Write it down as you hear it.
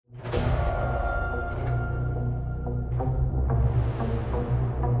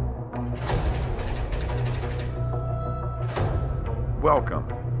Welcome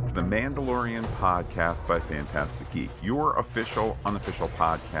to the Mandalorian podcast by Fantastic Geek, your official, unofficial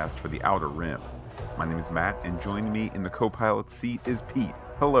podcast for the Outer Rim. My name is Matt, and joining me in the co-pilot seat is Pete.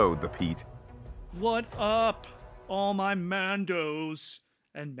 Hello, the Pete. What up, all my Mandos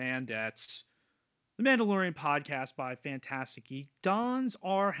and Mandettes? The Mandalorian podcast by Fantastic Geek dons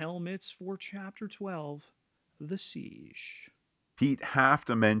our helmets for Chapter 12, The Siege. Pete, have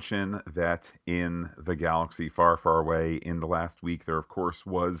to mention that in the galaxy far, far away in the last week, there, of course,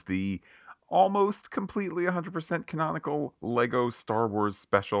 was the almost completely 100% canonical Lego Star Wars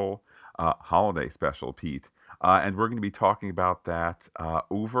special, holiday special, Pete. And we're going to be talking about that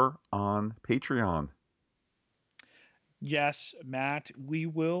over on Patreon. Yes, Matt, we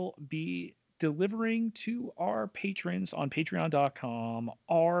will be delivering to our patrons on patreon.com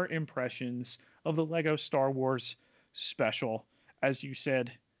our impressions of the Lego Star Wars special. As you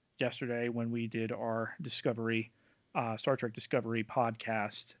said yesterday when we did our Star Trek Discovery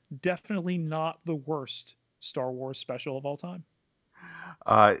podcast, definitely not the worst Star Wars special of all time.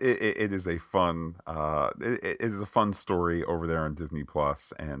 It is a fun it is a fun story over there on Disney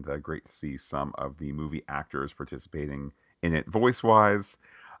Plus, and great to see some of the movie actors participating in it voice wise.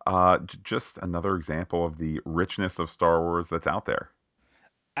 Just another example of the richness of Star Wars that's out there.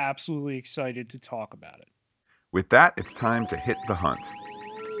 Absolutely excited to talk about it. With that, it's time to hit the hunt.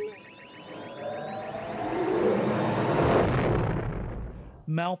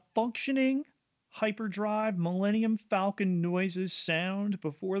 Malfunctioning hyperdrive Millennium Falcon noises sound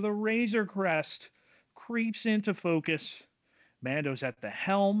before the Razor Crest creeps into focus. Mando's at the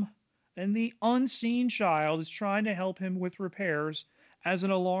helm, and the unseen child is trying to help him with repairs as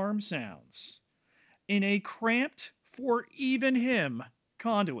an alarm sounds. In a cramped for even him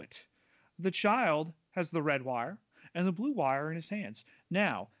conduit, the child has the red wire and the blue wire in his hands.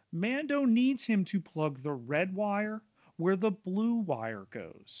 Now, Mando needs him to plug the red wire where the blue wire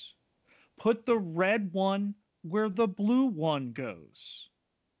goes. Put the red one where the blue one goes.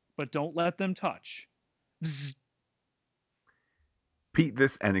 But don't let them touch. Bzz. Pete,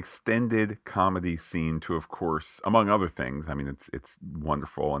 this an extended comedy scene to, of course, among other things. I mean, it's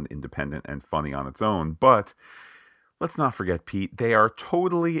wonderful and independent and funny on its own, but let's not forget, Pete, they are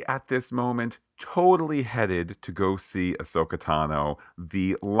totally, at this moment, totally headed to go see Ahsoka Tano,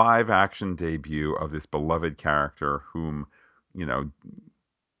 the live action debut of this beloved character whom, you know,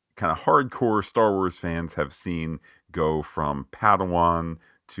 kind of hardcore Star Wars fans have seen go from Padawan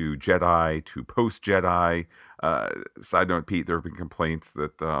to Jedi to post Jedi. Side note, Pete, there have been complaints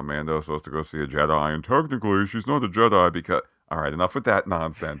that Mando's supposed to go see a Jedi, and technically she's not a Jedi because. All right, enough with that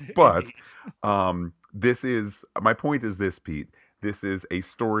nonsense. But this is my point is this, Pete. This is a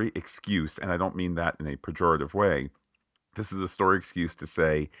story excuse, and I don't mean that in a pejorative way. This is a story excuse to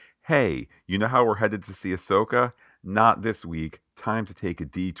say, hey, you know how we're headed to see Ahsoka? Not this week. Time to take a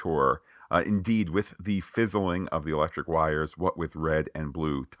detour. Indeed, with the fizzling of the electric wires, what with red and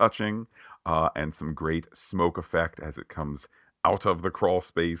blue touching, and some great smoke effect as it comes out of the crawl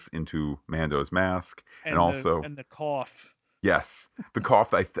space into Mando's mask, and and the also and the cough. yes, the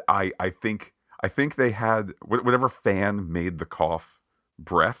cough. I think they had whatever fan made the cough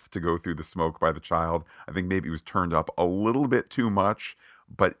breath to go through the smoke by the child. I think maybe it was turned up a little bit too much,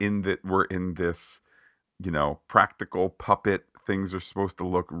 but in that we're in this, practical puppet. Things are supposed to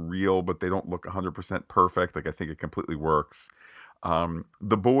look real, but they don't look 100% perfect. Like I think it completely works.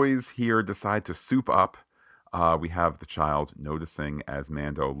 The boys here decide to soup up. We have the child noticing as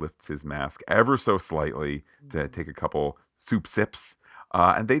Mando lifts his mask ever so slightly to take a couple soup sips.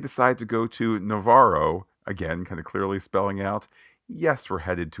 And they decide to go to Navarro, again, kind of clearly spelling out, yes, we're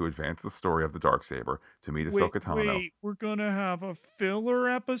headed to advance the story of the Darksaber to meet Wait, Ahsoka Tano. wait, we're gonna have a filler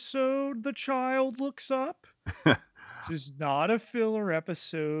episode, the child looks up? This is not a filler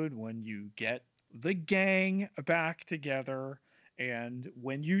episode when you get the gang back together. And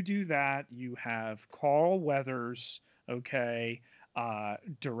when you do that, you have Carl Weathers, okay,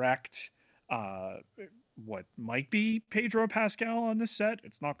 direct uh, what might be Pedro Pascal on the set.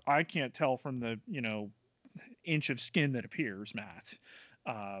 It's not, I can't tell from the, inch of skin that appears, Matt.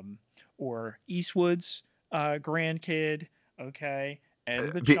 Um, or Eastwood's grandkid, okay,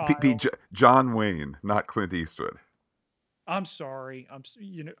 and the child. John Wayne, not Clint Eastwood. I'm sorry.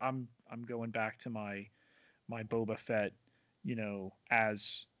 I'm going back to my Boba Fett,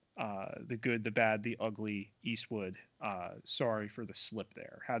 as the good, the bad, the ugly Eastwood. Sorry for the slip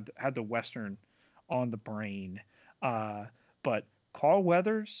there. Had the Western on the brain. Uh, but Carl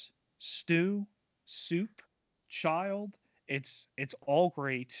Weathers, Stew, Soup, Child, it's all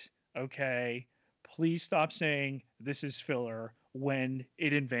great. Okay. Please stop saying this is filler when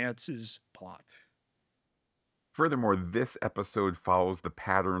it advances plot. Furthermore, this episode follows the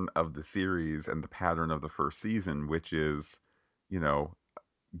pattern of the series and the pattern of the first season, which is, you know,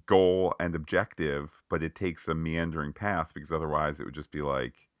 goal and objective, but it takes a meandering path because otherwise it would just be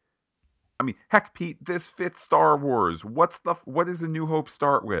like, I mean, heck, Pete, this fits Star Wars. What does A New Hope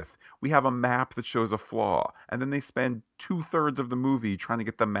start with? We have a map that shows a flaw, and then they spend 2/3 of the movie trying to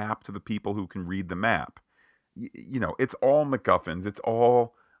get the map to the people who can read the map. It's all MacGuffins. It's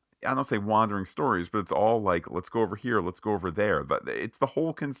all, I don't say wandering stories, but it's all like, let's go over here, let's go over there. But it's the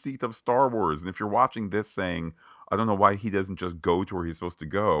whole conceit of Star Wars. And if you're watching this saying, I don't know why he doesn't just go to where he's supposed to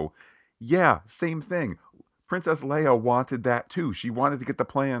go. Yeah, same thing. Princess Leia wanted that too. She wanted to get the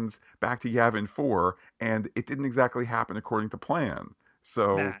plans back to Yavin 4, and it didn't exactly happen according to plan.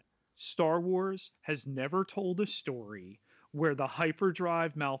 So, Matt, Star Wars has never told a story where the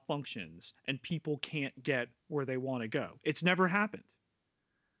hyperdrive malfunctions and people can't get where they want to go. It's never happened.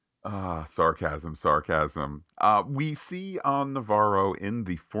 sarcasm, sarcasm. We see on Navarro in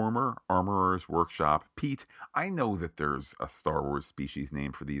the former Armorer's Workshop. Pete, I know that there's a Star Wars species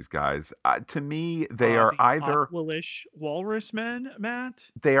name for these guys. To me, The Aqualish Walrus Men, Matt.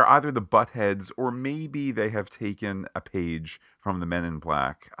 they are either the Buttheads, or maybe they have taken a page from the Men in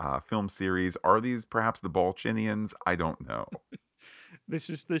Black film series. Are these perhaps the Balchinians? I don't know. This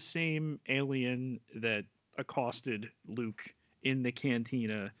is the same alien that accosted Luke in the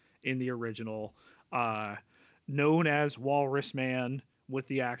cantina in the original, uh, known as Walrus Man with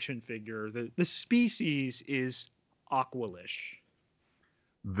the action figure. The species is Aqualish.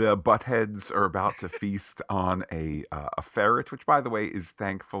 The Buttheads are about to feast on a ferret, which, by the way, is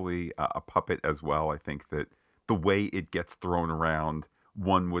thankfully a puppet as well. I think that the way it gets thrown around,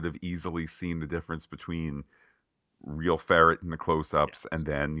 one would have easily seen the difference between real ferret in the close-ups and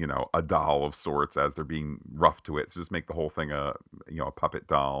Yes. then, a doll of sorts as they're being rough to it. So just make the whole thing a puppet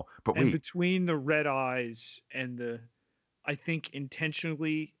doll. But And wait, between the red eyes and the, I think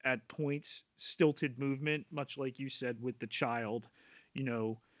intentionally at points stilted movement, much like you said with the child, you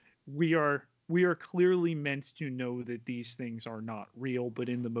know, we are clearly meant to know that these things are not real, but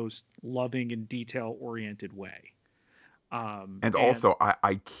in the most loving and detail oriented way. and And also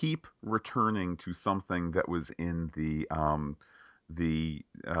I keep returning to something that was in the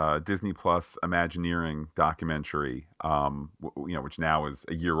Disney Plus Imagineering documentary, which now is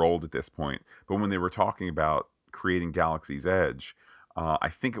a year old at this point. But when they were talking about creating Galaxy's Edge, I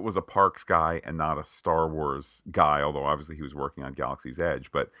think it was a Parks guy and not a Star Wars guy, although obviously he was working on Galaxy's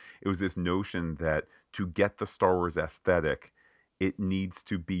Edge. But it was this notion that to get the Star Wars aesthetic, it needs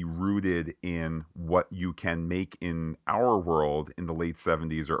to be rooted in what you can make in our world in the late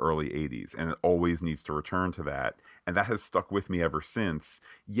 70s or early 80s. And it always needs to return to that. And that has stuck with me ever since.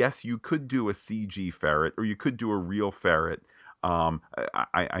 Yes, you could do a CG ferret, or you could do a real ferret.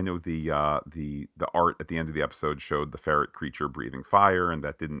 I know the art at the end of the episode showed the ferret creature breathing fire, and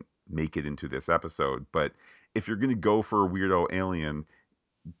that didn't make it into this episode. But if you're going to go for a weirdo alien,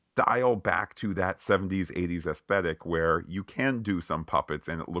 dial back to that 70s 80s aesthetic where you can do some puppets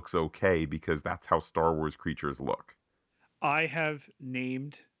and it looks okay because that's how Star Wars creatures look. I have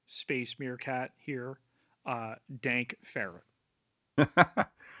named Space Meerkat here Dank Ferret.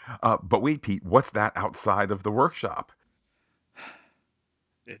 But wait, Pete, what's that outside of the workshop?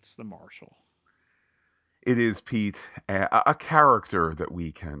 It's the Marshal. It is, Pete, a character that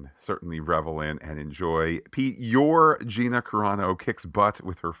we can certainly revel in and enjoy. Pete, your Gina Carano kicks butt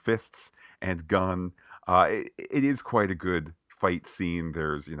with her fists and gun. It is quite a good fight scene.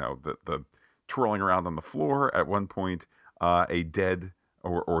 There's, the twirling around on the floor. At one point, a dead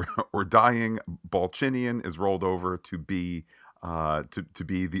or dying Balchinian is rolled over to be to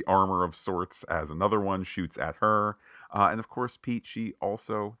be the armor of sorts as another one shoots at her. And of course, Pete, she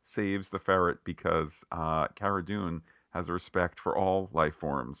also saves the ferret because Cara Dune has a respect for all life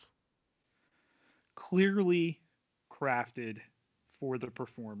forms. Clearly crafted for the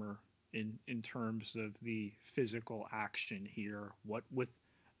performer in terms of the physical action here. What with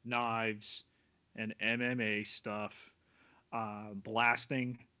knives and MMA stuff,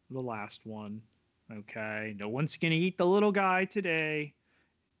 blasting the last one. Okay, no one's gonna eat the little guy today.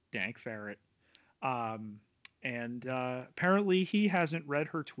 Dank Ferret. Um, and apparently he hasn't read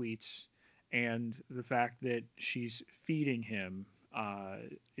her tweets, and the fact that she's feeding him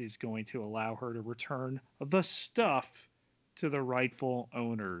is going to allow her to return the stuff to the rightful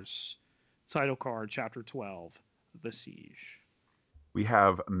owners. Title card, Chapter 12, The Siege. We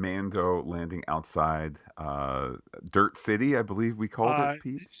have Mando landing outside Dirt City, I believe we called it,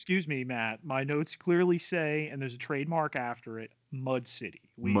 Pete. Excuse me, Matt. My notes clearly say, and there's a trademark after it, Mud City.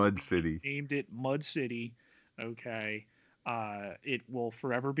 Mud We City. named it Mud City. Okay. It will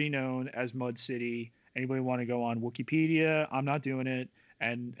forever be known as Mud City, Anybody want to go on Wikipedia? I'm not doing it,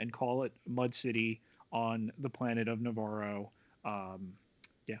 and call it Mud City on the planet of Navarro. Um,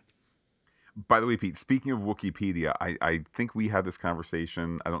 yeah. By the way, Pete, speaking of Wikipedia, I think we had this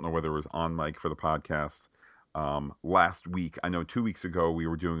conversation. I don't know whether it was on mic for the podcast last week. I know 2 weeks ago we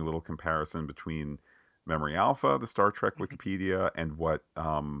were doing a little comparison between Memory Alpha, the Star Trek Mhm. Wikipedia, and what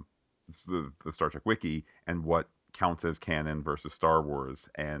the Star Trek Wiki, and what counts as canon versus Star Wars.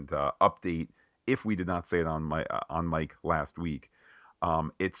 And update, if we did not say it on mic last week,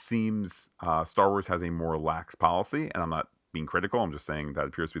 it seems Star Wars has a more lax policy, and I'm not being critical. I'm just saying that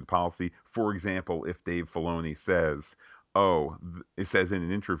appears to be the policy. For example, if Dave Filoni says, "Oh," it says in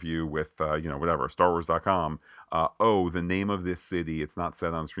an interview with whatever StarWars.com, "Oh, the name of this city, it's not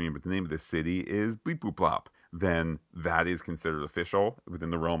said on screen, but the name of this city is bleep boop blop," then that is considered official within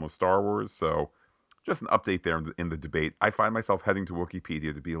the realm of Star Wars. So just an update there in the debate. I find myself heading to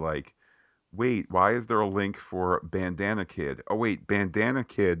Wikipedia to be like, wait, why is there a link for Bandana Kid? Oh wait, Bandana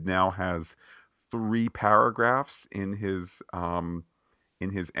Kid now has 3 paragraphs in his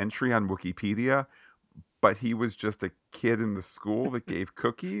entry on Wikipedia, but he was just a kid in the school that gave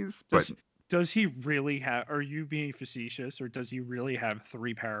cookies. But Does does he really have? Are you being facetious, or does he really have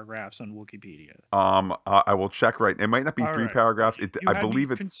 3 paragraphs on Wikipedia? I will check right. It might not be All three right, paragraphs. you I had me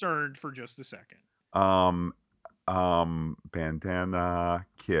believe it's concerned for just a second. um Bandana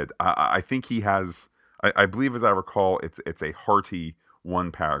Kid. I think he has. I believe, as I recall, it's a hearty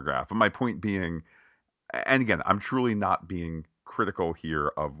 1 paragraph. But my point being, and again, I'm truly not being critical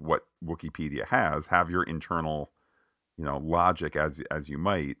here of what Wikipedia has. Have your internal, logic as you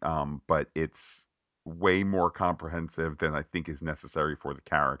might, but it's way more comprehensive than I think is necessary for the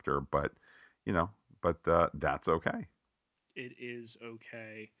character. But you know, that's okay. It is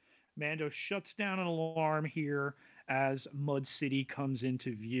okay. Mando shuts down an alarm here as Mud City comes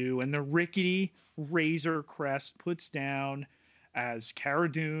into view, and the rickety Razor Crest puts down as Cara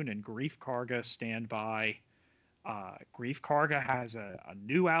Dune and Grief Karga stand by. Grief Karga has a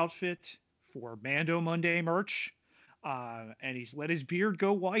new outfit for Mando Monday merch, and he's let his beard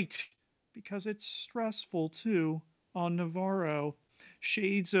go white because it's stressful too on Navarro.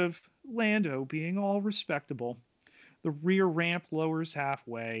 Shades of Lando being all respectable. The rear ramp lowers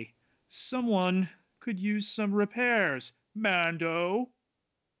halfway. Someone could use some repairs. Mando.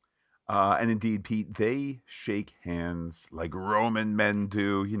 And indeed, Pete, they shake hands like Roman men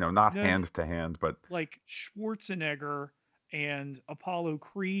do. Not No, hand to hand, but like Schwarzenegger and Apollo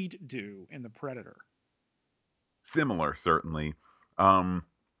Creed do in The Predator. similar, certainly. Um,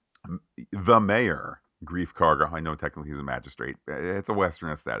 the mayor, Grief Karga, I know technically he's a magistrate. It's a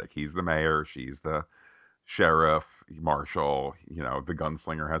Western aesthetic. He's the mayor, she's the sheriff, marshal, the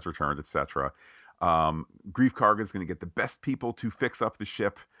gunslinger has returned, etc. Grief Karga is going to get the best people to fix up the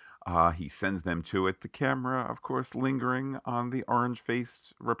ship. He sends them to it. The camera, of course, lingering on the orange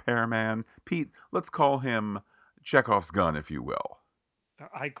faced repairman. Pete, let's call him Chekhov's gun, if you will.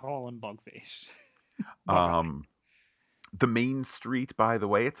 I call him Bugface. Bug Eye. Um, the main street, by the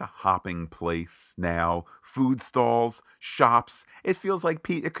way, it's a hopping place now. Food stalls, shops. It feels like,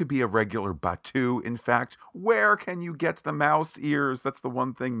 Pete, it could be a regular Batu. In fact, where can you get the mouse ears? That's the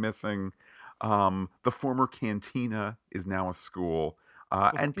one thing missing. The former cantina is now a school.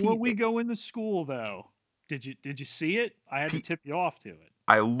 And Before Pete, we go in the school, though, did you see it? I had to Pete, tip you off to it.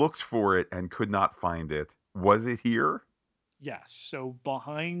 I looked for it and could not find it. Was it here? Yes. So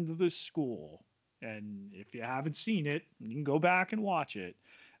behind the school, and if you haven't seen it, you can go back and watch it.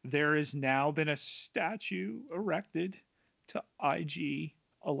 There has now been a statue erected to IG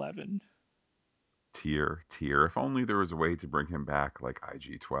 11. Tier. If only there was a way to bring him back like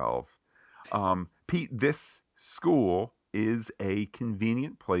IG-12. Pete, this school is a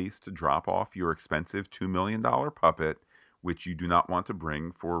convenient place to drop off your expensive $2 million puppet, which you do not want to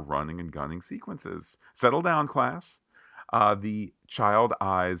bring for running and gunning sequences. Settle down, class. The Child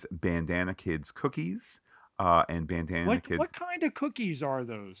Eyes Bandana Kids cookies, and Bandana What Kid. what kind of cookies are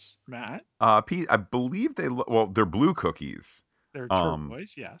those, Matt? Pete, I believe they're blue cookies. They're Um,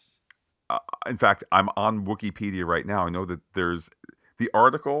 turquoise, yes. in fact, I'm on Wikipedia right now. I know that there's the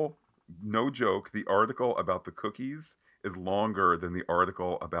article, no joke, the article about the cookies is longer than the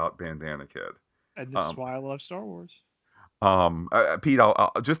article about Bandana Kid. And this is Um, why I love Star Wars. Pete,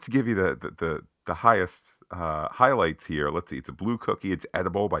 I'll just to give you the highest highlights here. Let's see. It's a blue cookie. It's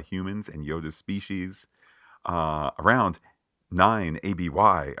edible by humans and Yoda's species. Around 9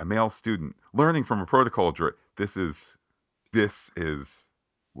 ABY, a male student learning from a protocol droid. This is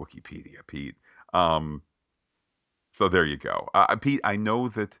Wikipedia, Pete. Um, so there you go. Pete, I know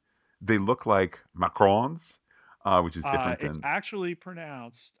that they look like macarons, which is different It's than. actually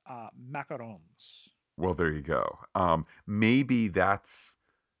pronounced macarons. Well, there you go. Maybe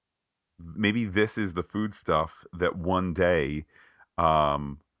this is the food stuff that one day,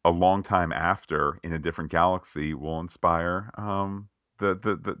 a long time after, in a different galaxy, will inspire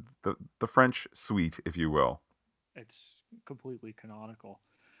the French suite, if you will. It's completely canonical.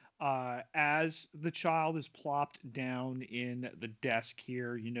 As the child is plopped down in the desk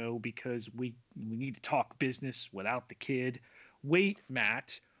here, because we need to talk business without the kid. Wait,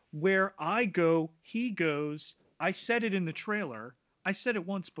 Matt, where I go, he goes. I said it in the trailer. I said it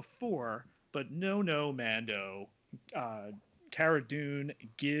once before, but no, Mando. Uh, Cara Dune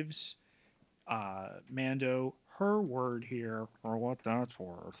gives Mando her word here, for what that's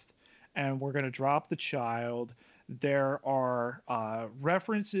worth. And we're going to drop the child. There are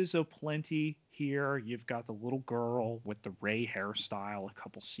references of plenty here. You've got the little girl with the Ray hairstyle a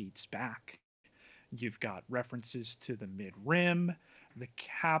couple seats back. You've got references to the mid rim, the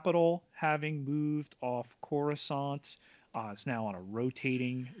capital having moved off Coruscant. It's now on a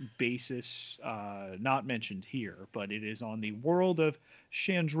rotating basis, not mentioned here, but it is on the world of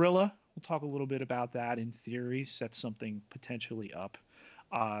Chandrilla. We'll talk a little bit about that in theory, set something potentially up.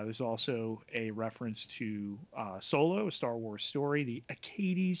 There's also a reference to Solo, a Star Wars story, the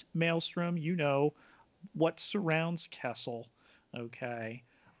Acades Maelstrom. You know what surrounds Kessel, okay?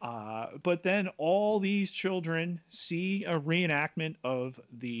 But then all these children see a reenactment of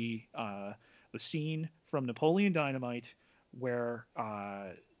the scene from Napoleon Dynamite, where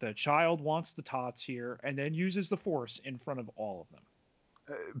the child wants the tots here and then uses the Force in front of all of them.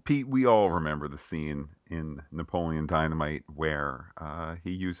 Pete, we all remember the scene in Napoleon Dynamite where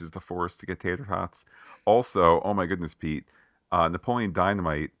he uses the Force to get tater tots. Also, oh my goodness, Pete, Napoleon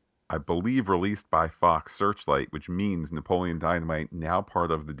Dynamite, I believe, released by Fox Searchlight, which means Napoleon Dynamite now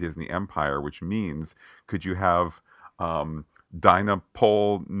part of the Disney Empire, which means could you have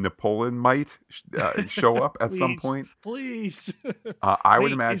Dynapole Napoleon might show up at some Please, point? please. I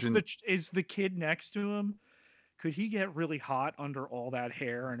would Wait, imagine. is the kid next to him? Could he get really hot under all that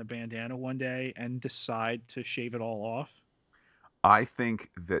hair and a bandana one day and decide to shave it all off? I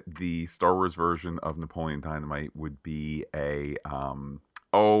think that the Star Wars version of Napoleon Dynamite would be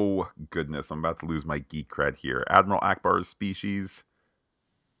oh goodness, I'm about to lose my geek cred here. Admiral Akbar's species.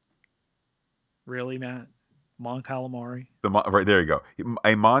 Really, Matt? Mon Calamari? Right there you go.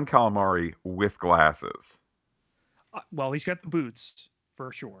 A Mon Calamari with glasses. Well, he's got the boots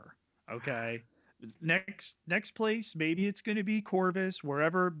for sure. Okay. Next place, maybe it's going to be Corvus,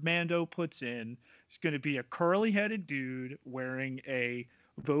 wherever Mando puts in. It's going to be a curly-headed dude wearing a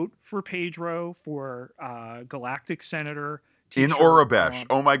vote for Pedro for Galactic Senator In t-shirt Aurebesh. on.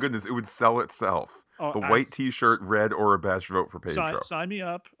 Oh my goodness, it would sell itself. Oh, The white t-shirt, red Aurebesh, vote for Pedro. sign me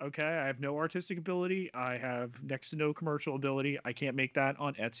up. Okay. I have no artistic ability. I have next to no commercial ability. I can't make that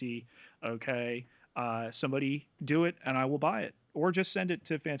on Etsy. Okay. Somebody do it and I will buy it, or just send it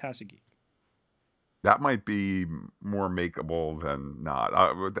to Fantastic Geek. That might be more makeable than not.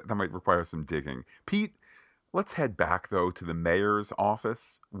 That might require some digging. Pete, let's head back, though, to the mayor's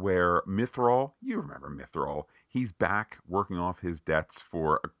office where Mythrol, you remember Mythrol, he's back working off his debts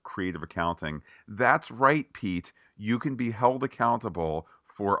for creative accounting. That's right, Pete. You can be held accountable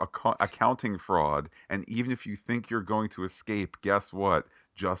for accounting fraud. And even if you think you're going to escape, guess what?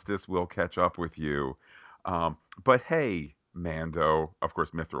 Justice will catch up with you. But hey, Mando, of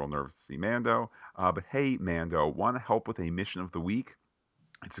course, Mithril nervous to see Mando. But hey, Mando, want to help with a mission of the week?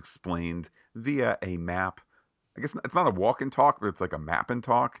 It's explained via a map. I guess it's not a walk and talk, but it's like a map and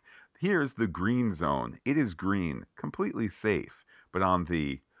talk. Here's the green zone. It is green, completely safe. But on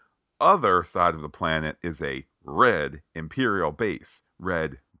the other side of the planet is a red Imperial base.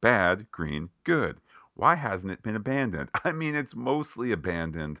 Red, bad, green, good. Why hasn't it been abandoned? I mean, it's mostly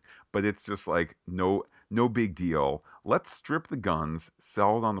abandoned, but it's just like no big deal. Let's strip the guns,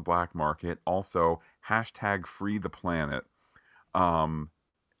 sell it on the black market. Also, hashtag free the planet. Um,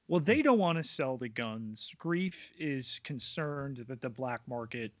 Well, they don't want to sell the guns. Grief is concerned that the black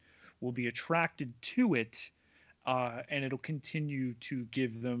market will be attracted to it, and it'll continue to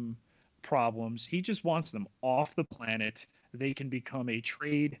give them problems. He just wants them off the planet. They can become a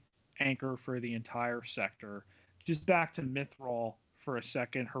trade anchor for the entire sector. Just back to Mythrol for a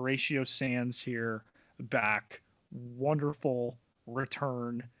second. Horatio Sands here back. Wonderful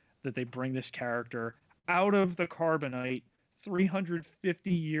return that they bring this character out of the carbonite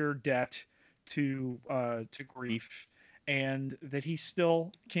 350-year debt to grief, and that he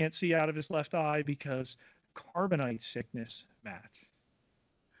still can't see out of his left eye because carbonite sickness, Matt.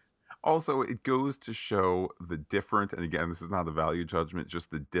 Also, it goes to show the different, and again, this is not a value judgment,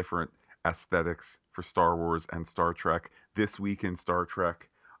 just the different aesthetics for Star Wars and Star Trek. This week in Star Trek,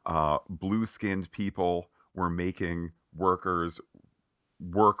 Blue-skinned people were making workers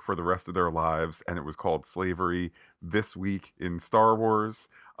work for the rest of their lives, and it was called slavery. This week in Star Wars,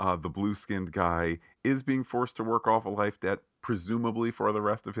 the blue-skinned guy is being forced to work off a life debt, presumably for the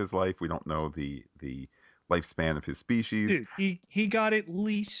rest of his life. We don't know the lifespan of his species. Dude, he got at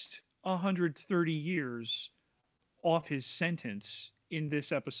least 130 years off his sentence in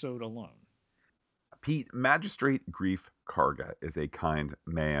this episode alone. Pete, Magistrate Grief Karga is a kind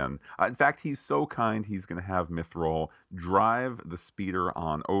man. In fact, he's so kind, he's going to have Mithril drive the speeder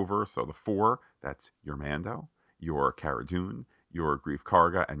on over. So the four, that's your Mando, your Cara Dune, your Grief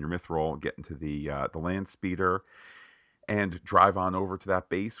Karga, and your Mithril get into the land speeder and drive on over to that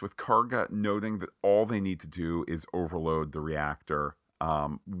base, with Karga noting that all they need to do is overload the reactor,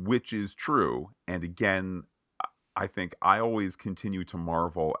 which is true. And again, I think I always continue to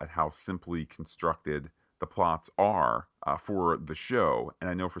marvel at how simply constructed the plots are for the show. And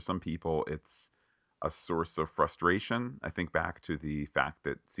I know for some people it's a source of frustration. I think back to the fact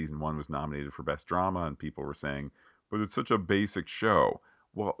that season one was nominated for best drama, and people were saying, "But it's such a basic show."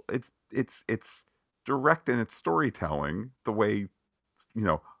 Well, it's direct in its storytelling, the way you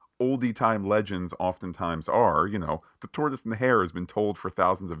know oldie time legends oftentimes are. The tortoise and the hare has been told for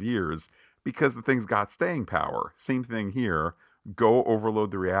thousands of years because the thing's got staying power. Same thing here. Go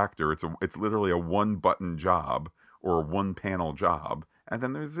overload the reactor. It's literally a one button job or a one panel job, and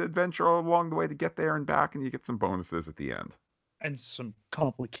then there's adventure along the way to get there and back, and you get some bonuses at the end. And some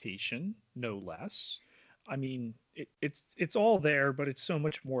complication, no less. I mean, it's all there, but it's so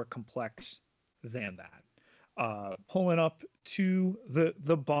much more complex than that. Pulling up to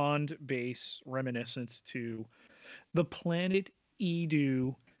the Bond base, reminiscent to the planet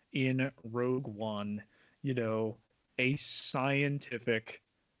Edu in Rogue One, you know, a scientific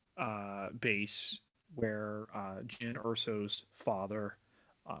base where Jyn Erso's father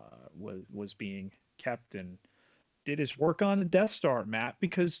was being kept, and did his work on the Death Star, Matt,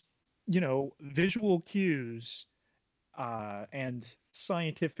 because visual cues and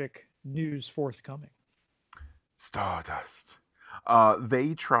scientific news forthcoming. Stardust.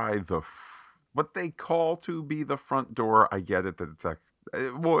 They try what they call to be the front door. I get it that it's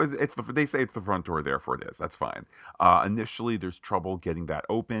well, they say it's the front door, therefore it is. That's fine. Initially, there's trouble getting that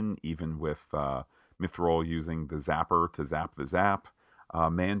open, even with Mithril using the zapper to zap the zap.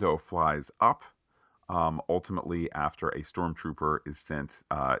 Mando flies up. Ultimately, after a stormtrooper is sent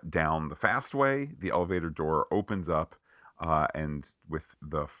down the fast way, the elevator door opens up, and with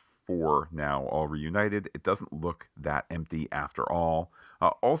the four now all reunited, it doesn't look that empty after all.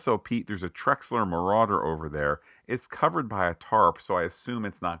 Also, Pete, there's a Trexler Marauder over there. It's covered by a tarp, so I assume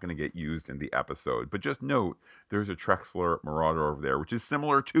it's not going to get used in the episode. But just note, there's a Trexler Marauder over there, which is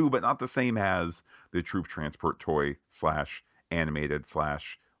similar to, but not the same as, the troop transport toy slash animated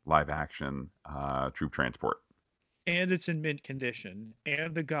slash live action troop transport. And it's in mint condition.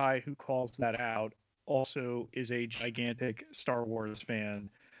 And the guy who calls that out also is a gigantic Star Wars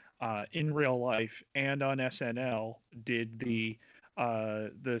fan in real life, and on SNL did the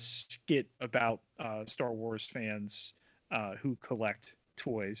skit about Star Wars fans who collect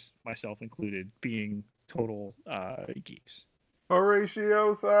toys, myself included, being total geeks.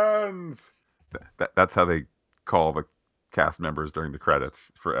 Horatio Sands! That's how they call the cast members during the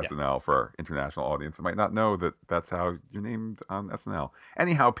credits for Yeah. SNL for our international audience. I might not know that that's how you're named on SNL.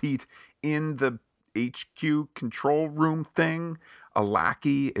 Anyhow, Pete, in the HQ control room thing, a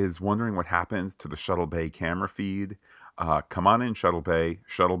lackey is wondering what happened to the Shuttle Bay camera feed. Come on in, Shuttle Bay.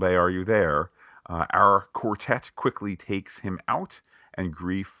 Shuttle Bay, are you there? Our quartet quickly takes him out, and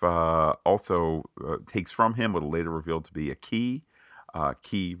Grief also takes from him what will later revealed to be a key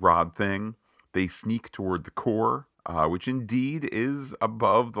rod thing. They sneak toward the core, which indeed is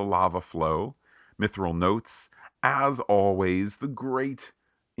above the lava flow. Mithril notes, as always, the great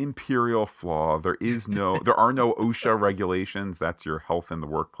imperial flaw. There are no OSHA regulations. That's your health in the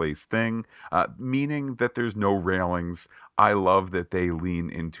workplace thing, meaning that there's no railings. I love that they lean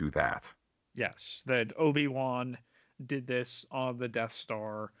into that. Yes, that Obi-Wan did this on the Death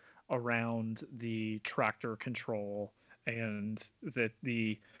Star around the tractor control, and that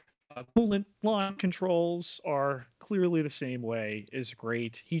the coolant line controls are clearly the same way is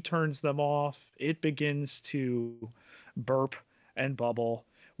great. He turns them off. It begins to burp and bubble.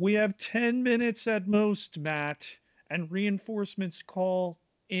 We have 10 minutes at most, Matt, and reinforcements call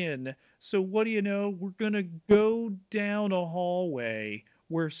in. So what do you know? We're going to go down a hallway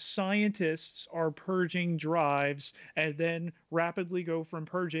where scientists are purging drives and then rapidly go from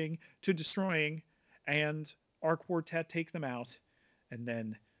purging to destroying, and our quartet take them out. And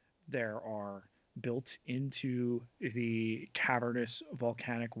then there are built into the cavernous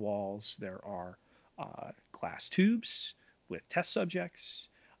volcanic walls. There are glass tubes with test subjects.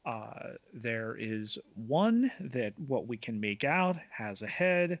 There is one that what we can make out has a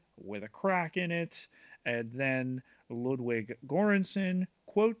head with a crack in it. And then Ludwig Göransson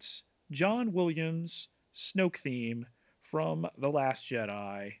quotes John Williams' Snoke theme from The Last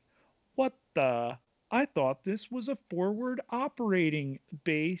Jedi. What the? I thought this was a forward operating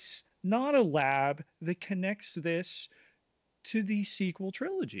base, not a lab that connects this to the sequel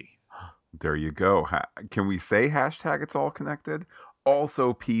trilogy. There you go. Can we say hashtag it's all connected?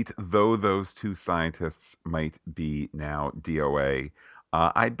 Also, Pete, though those two scientists might be now DOA,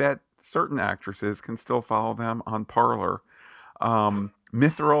 I bet certain actresses can still follow them on Parlor.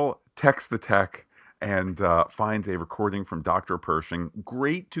 Mithril texts the tech and finds a recording from Dr. Pershing.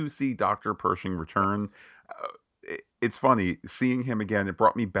 Great to see Dr. Pershing return. It's funny seeing him again. It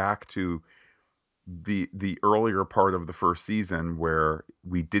brought me back to the earlier part of the first season where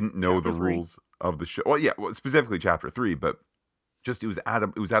we didn't know the Chapter 3. rules of the show. Well, yeah, well, specifically chapter 3, but just it was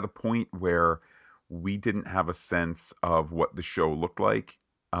at a point where we didn't have a sense of what the show looked like,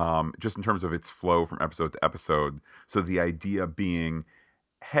 just in terms of its flow from episode to episode. So the idea being,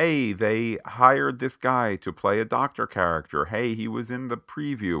 hey, they hired this guy to play a doctor character. Hey, he was in the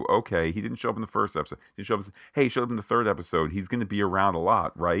preview. Okay, he didn't show up in the first episode. He showed up. Hey, he showed up in the third episode. He's going to be around a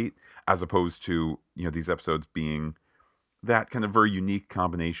lot, right? As opposed to these episodes being that kind of very unique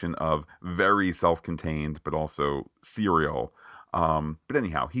combination of very self-contained but also serial. But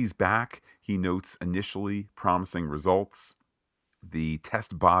anyhow, he's back. He notes initially promising results. The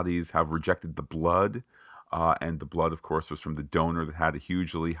test bodies have rejected the blood, and the blood, of course, was from the donor that had a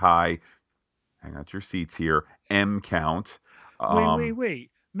hugely high, hang on to your seats here, M count. Um,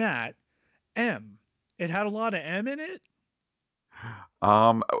 Wait. Matt, M. It had a lot of M in it?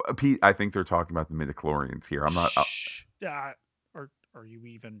 Pete, I think they're talking about the midichlorians here. I'm not. Shh. Are you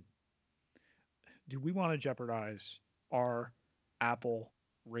even. Do we want to jeopardize our Apple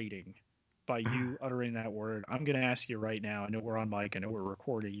rating by you uttering that word? I'm going to ask you right now. I know we're on mic. I know we're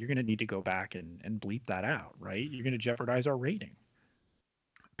recording. You're going to need to go back and bleep that out, right? You're going to jeopardize our rating.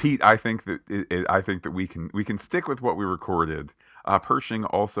 Pete, I think that I think that we can stick with what we recorded. Pershing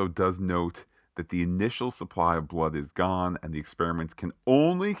also does note that the initial supply of blood is gone, and the experiments can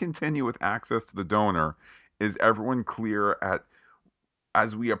only continue with access to the donor. Is everyone clear at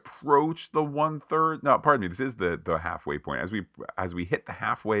as we approach the 1/3? No, pardon me. This is the halfway point. As we hit the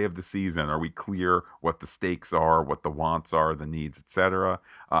halfway of the season, are we clear what the stakes are, what the wants are, the needs, etc.?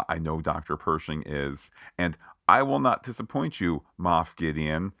 I know Dr. Pershing is, and I will not disappoint you, Moff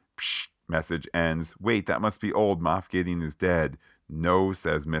Gideon. Psh, message ends. Wait, that must be old. Moff Gideon is dead. No,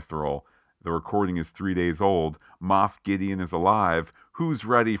 says Mithril. The recording is 3 days old. Moff Gideon is alive. Who's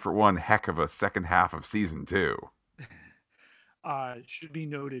ready for one heck of a second half of season 2? Should be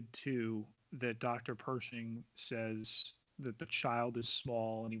noted too that Dr. Pershing says that the child is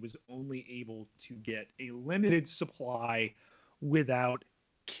small and he was only able to get a limited supply without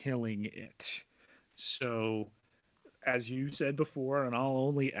killing it. So, as you said before, and I'll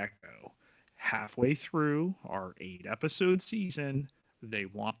only echo, halfway through our 8 episode season, they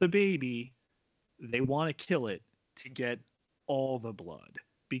want the baby, they want to kill it to get all the blood.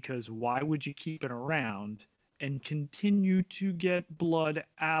 Because why would you keep it around and continue to get blood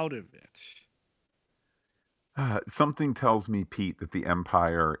out of it? Something tells me, Pete, that the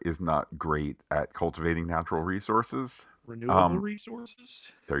Empire is not great at cultivating natural resources. Renewable Um,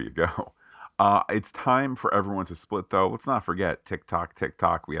 resources? there you go. It's time for everyone to split, though. Let's not forget, tick tock, tick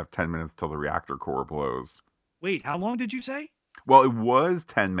tock. We have 10 minutes till the reactor core blows. Wait, how long did you say? Well, it was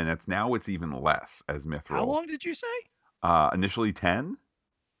 10 minutes. Now it's even less, as How Mithril. long did you say? Initially 10?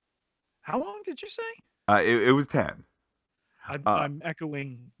 How long did you say? It was 10. I'm, Uh, I'm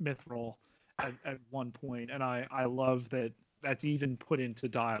echoing Mithril at one point, and I love that that's even put into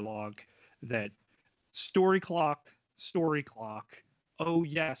dialogue that story clock, oh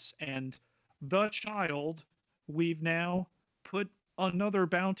yes, and the child we've now put another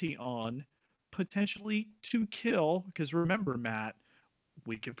bounty on, potentially to kill, because remember, Matt,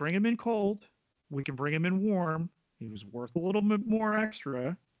 we can bring him in cold, we can bring him in warm. He was worth a little bit more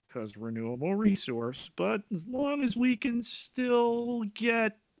extra because renewable resource, but as long as we can still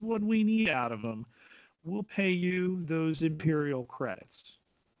get what we need out of him, we'll pay you those Imperial credits.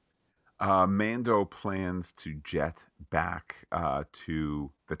 Mando plans to jet back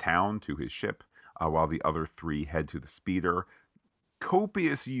to the town, to his ship, while the other three head to the speeder.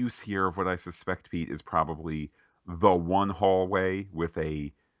 Copious use here of what I suspect, Pete, is probably the one hallway with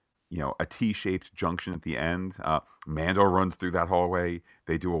a a T-shaped junction at the end. Mando runs through that hallway.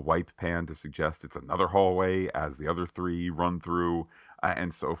 They do a wipe pan to suggest it's another hallway as the other three run through,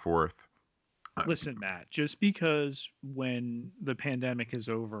 and so forth. Listen, Matt, just because when the pandemic is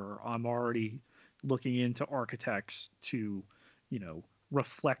over, I'm already looking into architects to, you know,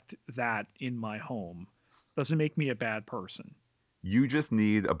 reflect that in my home doesn't make me a bad person. You just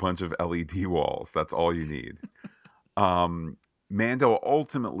need a bunch of LED walls. That's all you need. Um, Mando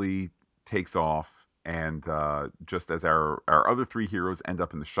ultimately takes off, and just as our other three heroes end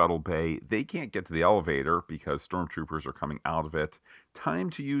up in the shuttle bay, they can't get to the elevator because stormtroopers are coming out of it. Time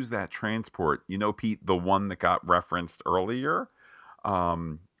to use that transport. You know, Pete, the one that got referenced earlier.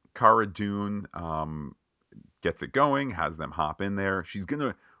 Um, Cara Dune gets it going, has them hop in there. She's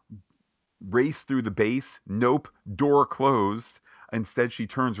gonna race through the base. Nope, door closed. Instead, she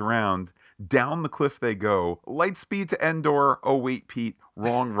turns around. Down the cliff they go. Light speed to Endor. Oh, wait, Pete.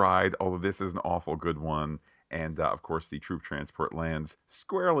 Wrong ride, although this is an awful good one. And of course, the troop transport lands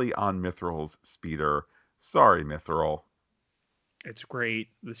squarely on Mithril's speeder. Sorry, Mithril. It's great.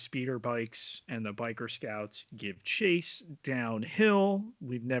 The speeder bikes and the biker scouts give chase downhill.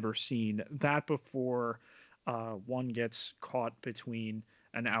 We've never seen that before. One gets caught between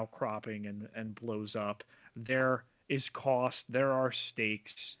an outcropping and blows up. There is cost, there are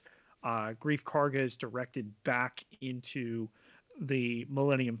stakes. Grief Karga is directed back into the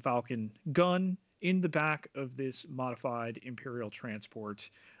Millennium Falcon gun in the back of this modified Imperial transport.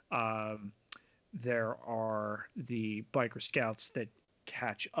 Um, there are the biker scouts that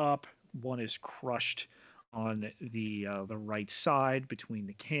catch up. One is crushed on the right side between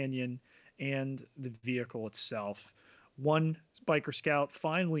the canyon and the vehicle itself. One biker scout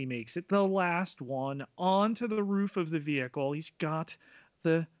finally makes it, the last one, onto the roof of the vehicle. He's got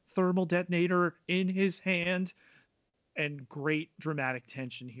the thermal detonator in his hand, and great dramatic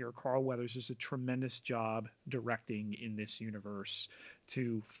tension here. Carl Weathers does a tremendous job directing in this universe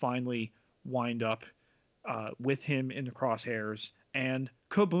to finally wind up with him in the crosshairs, and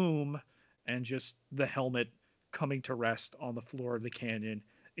kaboom, and just the helmet coming to rest on the floor of the canyon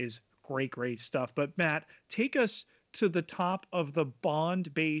is great, great stuff. But Matt, take us to the top of the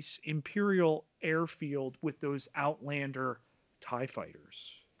Bond base Imperial airfield with those Outlander TIE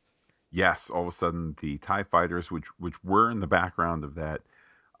fighters. Yes, all of a sudden the TIE fighters, which were in the background of that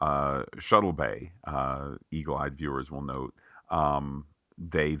shuttle bay, eagle-eyed viewers will note,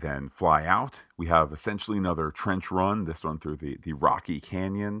 they then fly out. We have essentially another trench run, this one through the Rocky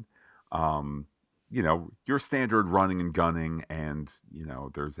Canyon. Um, your standard running and gunning, and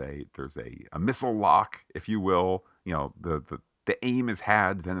there's a missile lock, if you will. The aim is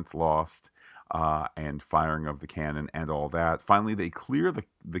had, then it's lost. And firing of the cannon and all that. Finally, they clear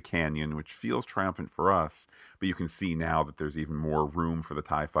the canyon, which feels triumphant for us, but you can see now that there's even more room for the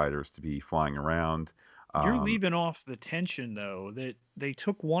TIE fighters to be flying around. You're Um, leaving off the tension, though, that they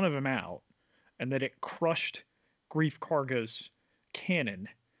took one of them out and that it crushed Grief Karga's cannon.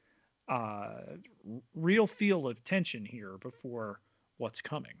 Real feel of tension here before what's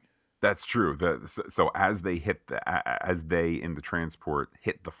coming. that's true. So as they as they in the transport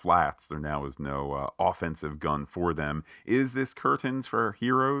hit the flats, there now is no offensive gun for them. Is this curtains for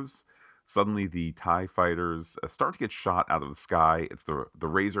heroes? Suddenly, the TIE fighters start to get shot out of the sky. It's the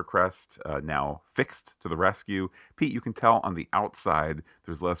Razor Crest now fixed to the rescue. Pete, you can tell on the outside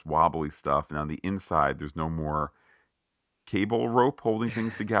there's less wobbly stuff, and on the inside there's no more cable rope holding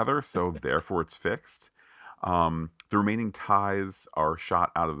things together, so therefore it's fixed. The remaining ties are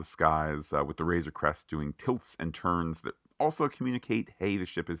shot out of the skies with the Razor Crest doing tilts and turns that also communicate, hey, the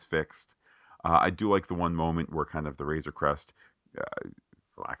ship is fixed. I do like the one moment where kind of the Razor Crest,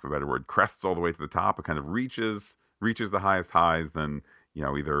 for lack of a better word, crests all the way to the top. It kind of reaches the highest highs. Then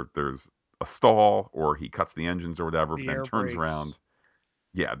either there's a stall or he cuts the engines or whatever, but The then air turns brakes. around.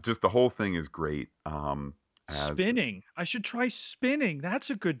 Yeah, just the whole thing is great. As Spinning. I should try spinning. That's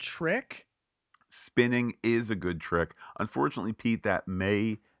a good trick. spinning is a good trick. Unfortunately, Pete, that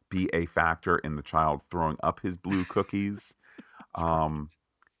may be a factor in the child throwing up his blue cookies. That's Um,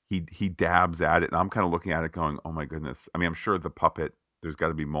 great. he dabs at it, and I'm kind of looking at it, going, "Oh my goodness!" I mean, I'm sure the puppet. There's got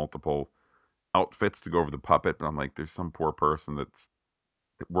to be multiple outfits to go over the puppet, but I'm like, there's some poor person that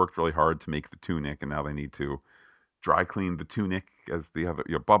worked really hard to make the tunic, and now they need to dry clean the tunic as the other,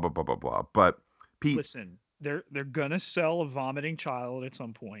 blah blah blah blah blah. But Pete, Listen, they're gonna sell a vomiting child at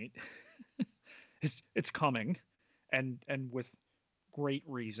some point. It's coming, and with great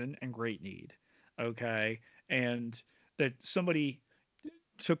reason and great need. Okay, and that somebody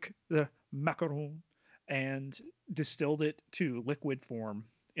took the macaron and distilled it to liquid form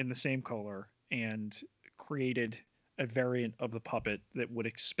in the same color and created a variant of the puppet that would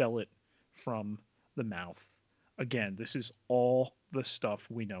expel it from the mouth. Again, this is all the stuff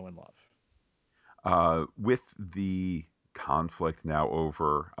we know and love. With the conflict now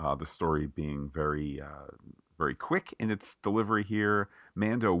over, the story being very quick in its delivery here.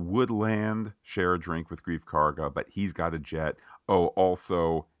 Mando would land, share a drink with Grief Karga, but he's got a jet. Oh,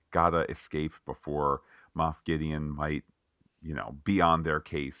 also gotta escape before Moff Gideon might, be on their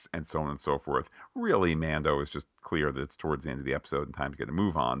case and so on and so forth. Really, Mando is just clear that it's towards the end of the episode and time to get a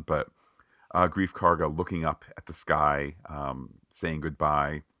move on. But Grief Karga looking up at the sky, saying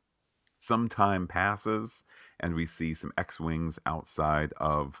goodbye. Some time passes, and we see some X-wings outside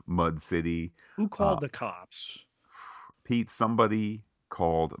of Mud City. Who Uh, called the cops? Pete, somebody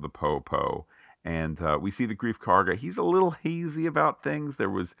called the Popo, and we see the Grief Karga. He's a little hazy about things. There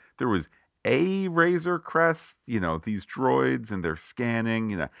was a Razor Crest, these droids, and they're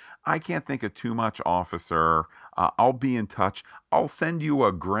scanning. I can't think of too much, officer. I'll be in touch. I'll send you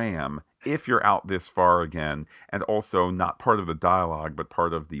a gram if you're out this far again. And also, not part of the dialogue, but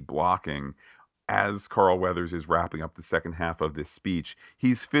part of the blocking. As Carl Weathers is wrapping up the second half of this speech,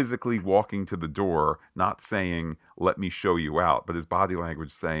 he's physically walking to the door, not saying, let me show you out, but his body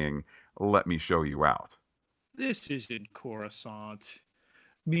language saying, let me show you out. This isn't Coruscant.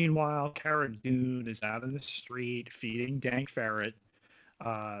 Meanwhile, Cara Dune is out in the street feeding Dank Ferret,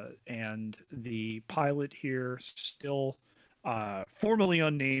 and the pilot here still formerly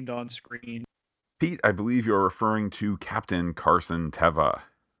unnamed on screen. Pete, I believe you're referring to Captain Carson Teva.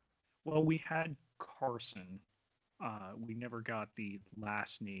 Well, we had Carson. We never got the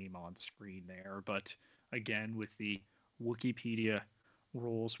last name on screen there, but again, with the Wikipedia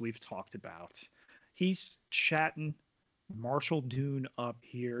rules we've talked about, he's chatting Marshall Dune up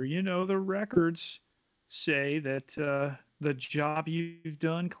here. The records say that the job you've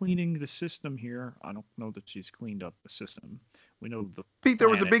done cleaning the system here, I don't know that she's cleaned up the system. We know the Pete, there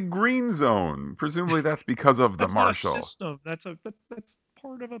was a planet. big green zone. Presumably that's because of the That's not a Marshal. system. That's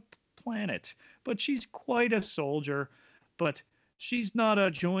part of a planet. But she's quite a soldier. But she's not a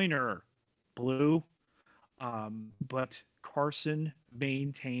joiner, Blue. But Carson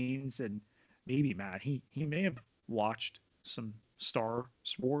maintains, and maybe Matt, he may have watched some Star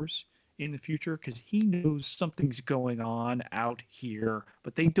Wars in the future because he knows something's going on out here,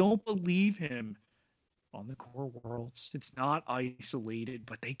 but they don't believe him on the core worlds. It's not isolated,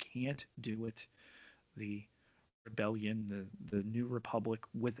 but they can't do it. The rebellion, the New Republic,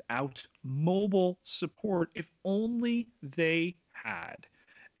 without mobile support. If only they had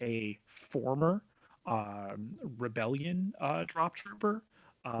a former rebellion drop trooper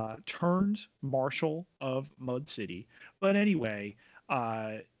turned marshal of Mud City. But anyway,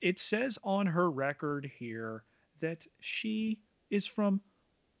 it says on her record here that she is from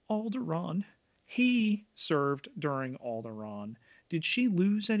Alderaan. He served during Alderaan. Did she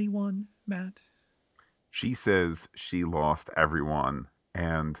lose anyone, Matt? She says she lost everyone.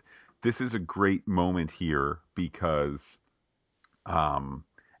 And this is a great moment here because,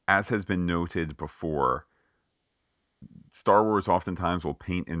 as has been noted before, Star Wars oftentimes will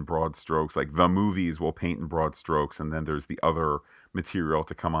paint in broad strokes, like the movies will paint in broad strokes, and then there's the other material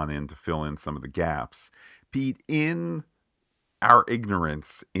to come on in to fill in some of the gaps. Pete, in our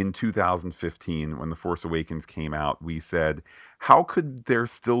ignorance in 2015, when The Force Awakens came out, we said, how could there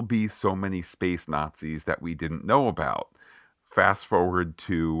still be so many space Nazis that we didn't know about? Fast forward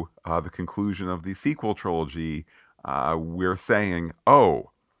to the conclusion of the sequel trilogy, we're saying,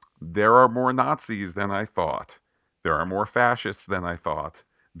 oh, there are more Nazis than I thought. There are more fascists than I thought.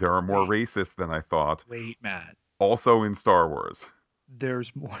 There are more Wait, racists than I thought. wait, Matt. Also in Star Wars.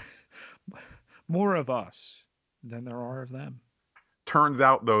 There's more of us than there are of them. Turns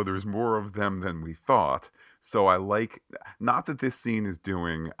out, though, there's more of them than we thought. So I like, not that this scene is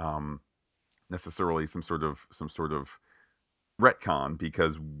doing necessarily some sort of retcon,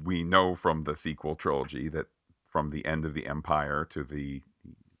 because we know from the sequel trilogy that from the end of the Empire to the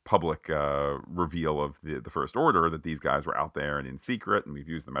public reveal of the First Order, that these guys were out there and in secret, and we've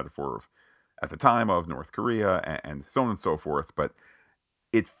used the metaphor of, at the time, of North Korea and so on and so forth. But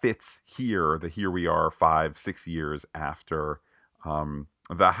it fits here, that here we are 5-6 years after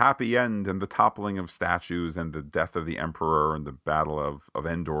the happy end and the toppling of statues and the death of the Emperor and the Battle of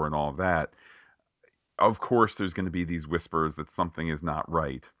Endor and all of that. Of course, there's going to be these whispers that something is not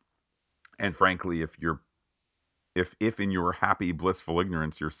right. And frankly, if in your happy, blissful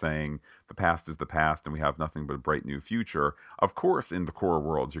ignorance you're saying the past is the past and we have nothing but a bright new future, of course, in the core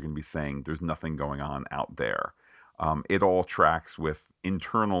worlds, you're going to be saying there's nothing going on out there. It all tracks with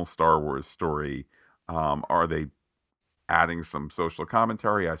internal Star Wars story. Are they adding some social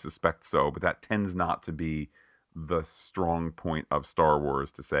commentary? I suspect so, but that tends not to be the strong point of Star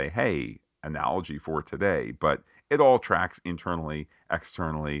Wars to say, hey, analogy for today, but it all tracks internally,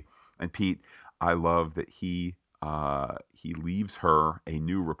 externally. And Pete, I love that he leaves her a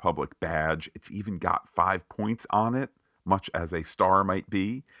New Republic badge. It's even got 5 points on it, much as a star might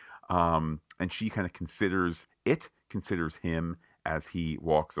be. And she kind of considers him as he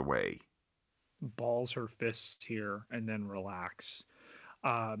walks away. Balls her fists here and then relax.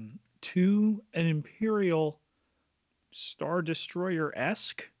 To an Imperial Star Destroyer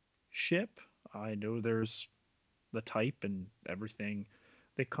esque ship. I know there's the type and everything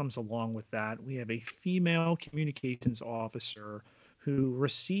that comes along with that. We have a female communications officer who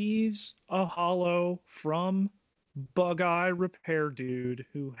receives a holo from Bug Eye Repair Dude,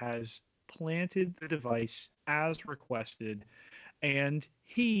 who has planted the device as requested, and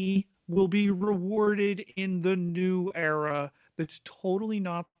he will be rewarded in the new era that's totally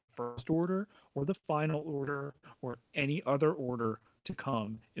not the first order or the final order or any other order to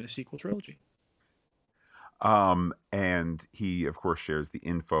come in a sequel trilogy. And he, of course, shares the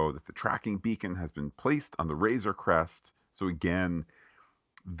info that the tracking beacon has been placed on the Razor Crest. So again,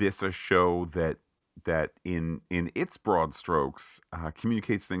 this a show that in its broad strokes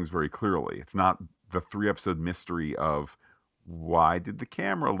communicates things very clearly. It's not the 3 episode mystery of why did the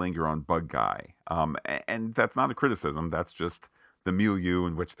camera linger on Bug Guy, and that's not a criticism. That's just the milieu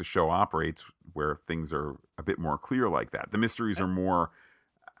in which the show operates, where things are a bit more clear like that. The mysteries are more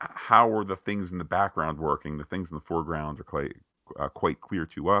how are the things in the background working. The things in the foreground are quite clear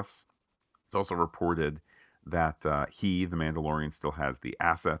to us. It's also reported that the Mandalorian, still has the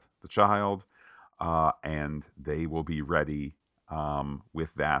asset, the child, and they will be ready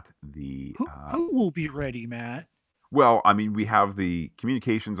with that. Who will be ready, Matt? Well, I mean, we have the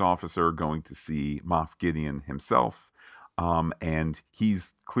communications officer going to see Moff Gideon himself, and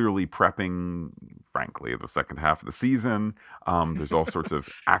he's clearly prepping, frankly, the second half of the season. There's all sorts of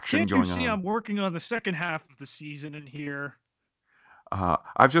action Can't you going see on. I'm working on the second half of the season in here?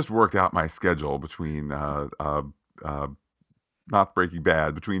 I've just worked out my schedule between not Breaking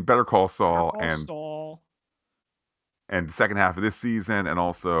Bad, between Better Call Better Saul Call Saul. and the second half of this season, and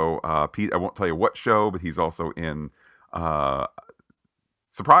also Pete. I won't tell you what show, but he's also in. Uh,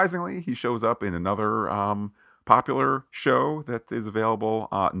 Surprisingly, he shows up in another popular show that is available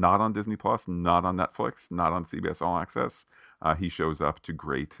not on Disney Plus, not on Netflix, not on CBS All Access. He shows up to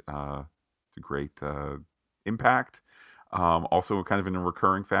great impact. Also, kind of in a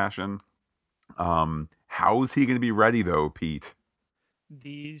recurring fashion. How's he going to be ready though, Pete?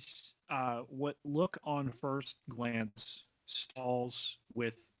 These what look on first glance stalls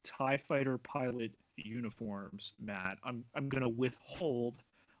with TIE fighter pilot uniforms, Matt. I'm gonna withhold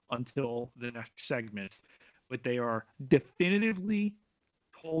until the next segment, but they are definitively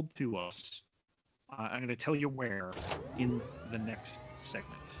told to us. I'm going to tell you where in the next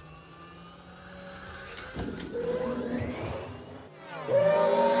segment.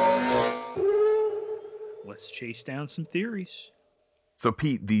 Let's chase down some theories. So,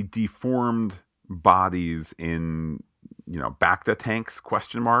 Pete, the deformed bodies in Bacta tanks,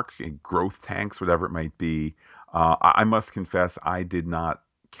 question mark, growth tanks, whatever it might be. I must confess, I did not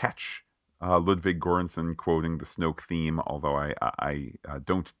catch Ludwig Göransson quoting the Snoke theme, although I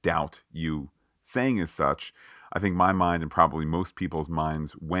don't doubt you saying as such. I think my mind, and probably most people's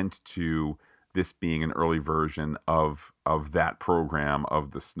minds, went to this being an early version of that program,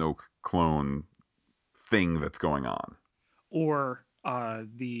 of the Snoke clone thing that's going on. Or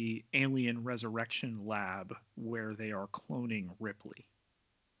the Alien Resurrection Lab where they are cloning Ripley.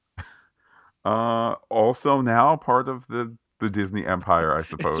 Also now part of the Disney empire, I It's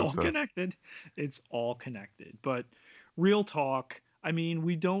suppose. all So connected. It's all connected. But real talk, I mean,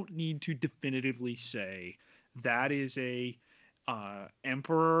 we don't need to definitively say that is a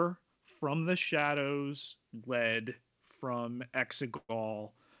Emperor from the Shadows led from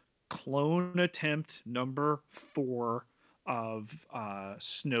Exegol clone attempt number 4 of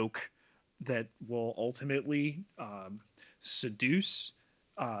Snoke that will ultimately seduce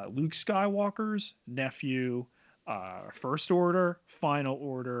Luke Skywalker's nephew, First Order, Final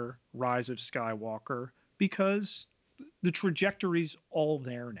Order, Rise of Skywalker, because the trajectory's all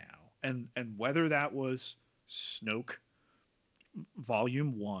there now. And whether that was Snoke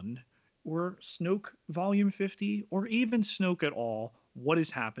Volume 1 or Snoke Volume 50 or even Snoke at all, what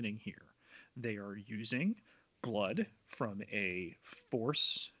is happening here? They are using blood from a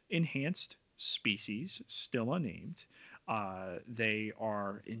force enhanced species, still unnamed. They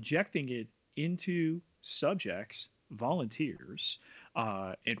are injecting it into subjects, volunteers.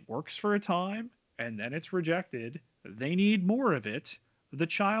 It works for a time and then it's rejected. They need more of it. The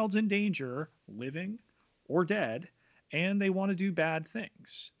child's in danger, living or dead, and they want to do bad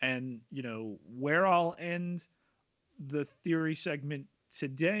things. And, where I'll end the theory segment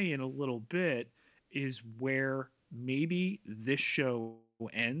today in a little bit is where maybe this show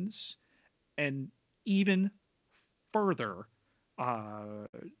ends and even further uh,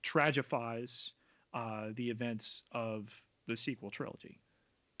 tragifies the events of the sequel trilogy.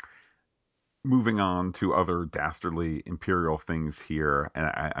 Moving on to other dastardly imperial things here, and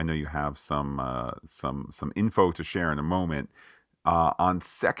I know you have some info to share in a moment. On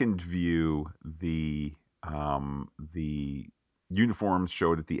second view, the uniforms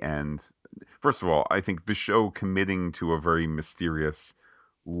showed at the end. First of all, I think the show committing to a very mysterious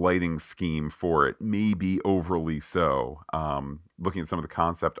lighting scheme for it may be overly so. Looking at some of the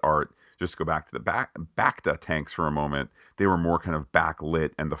concept art, just to go back to the Bacta tanks for a moment, they were more kind of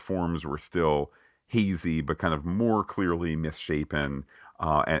backlit, and the forms were still hazy, but kind of more clearly misshapen,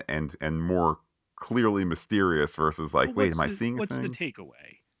 and more clearly mysterious versus But like, wait, what's am I the seeing a what's the thing?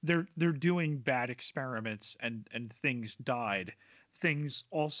 takeaway? They're doing bad experiments and things died. Things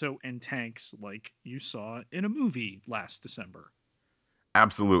also in tanks like you saw in a movie last December.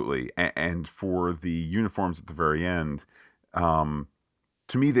 Absolutely. And for the uniforms at the very end, um,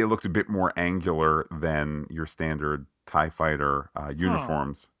 to me, they looked a bit more angular than your standard TIE fighter Huh.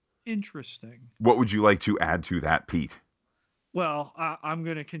 uniforms. Interesting. What would you like to add to that, Pete? Well, I'm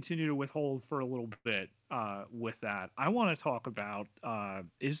going to continue to withhold for a little bit with that. I want to talk about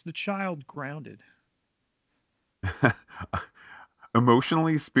is the child grounded?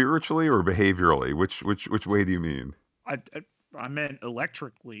 Emotionally, spiritually, or behaviorally? Which way do you mean? I meant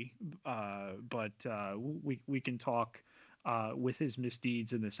electrically, but we can talk with his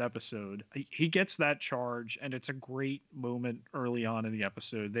misdeeds in this episode. He gets that charge, and it's a great moment early on in the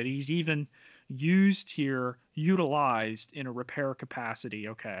episode that he's even used here, utilized in a repair capacity.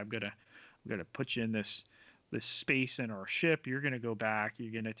 Okay, I'm gonna put you in this space in our ship. You're gonna go back.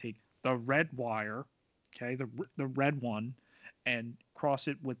 You're gonna take the red wire, okay, the red one, and cross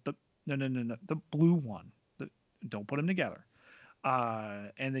it with the no the blue one. Don't put them together.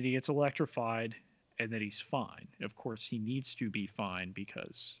 And then he gets electrified, and then he's fine. Of course, he needs to be fine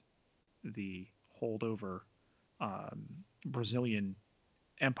because the holdover um, Brazilian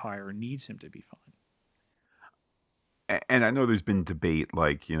empire needs him to be fine. And I know there's been debate,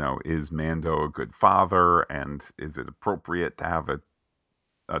 like, is Mando a good father, and is it appropriate to have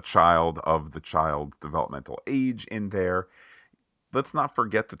a child of the child's developmental age in there? Let's not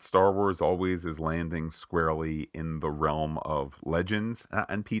forget that Star Wars always is landing squarely in the realm of legends.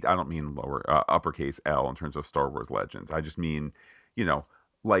 And Pete, I don't mean uppercase L in terms of Star Wars legends. I just mean, you know,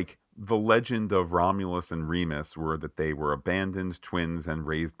 like the legend of Romulus and Remus were that they were abandoned twins and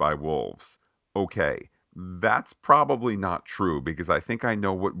raised by wolves. Okay, that's probably not true, because I think I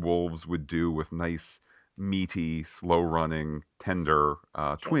know what wolves would do with nice, meaty, slow running, tender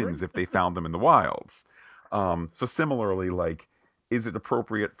twins Children? if they found them in the wilds. So similarly, like, is it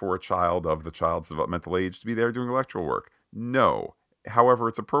appropriate for a child of the child's developmental age to be there doing electoral work? No. However,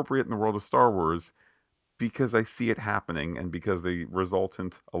 it's appropriate in the world of Star Wars because I see it happening, and because the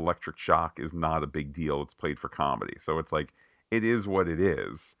resultant electric shock is not a big deal. It's played for comedy. So it's like, it is what it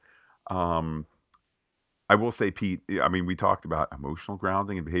is. Um, I will say, Pete, I mean, we talked about emotional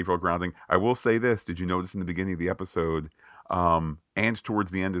grounding and behavioral grounding. I will say this. Did you notice in the beginning of the episode, and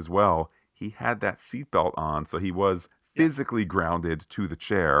towards the end as well, he had that seatbelt on, so he was Yes. physically grounded to the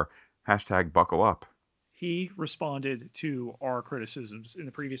chair. Hashtag buckle up. He responded to our criticisms in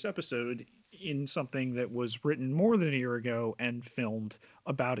the previous episode in something that was written more than a year ago and filmed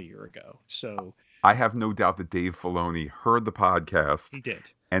about a year ago. So I have no doubt that Dave Filoni heard the podcast he did.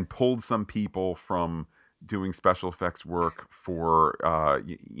 and pulled some people from doing special effects work for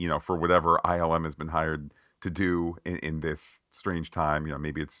for whatever ILM has been hired to do in this strange time.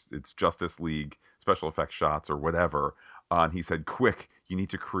 Maybe it's Justice League special effects shots or whatever. And he said, "Quick, you need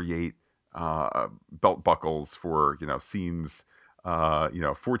to create belt buckles for scenes."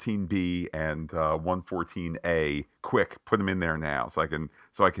 14B and 114A. Quick, put them in there now, so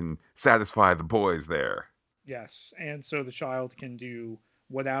I can satisfy the boys there. Yes, and so the child can do,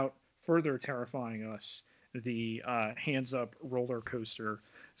 without further terrifying us, the hands up roller coaster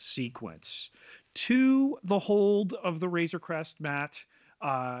sequence to the hold of the Razor Crest, Matt,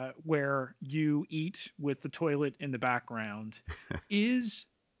 where you eat with the toilet in the background. Is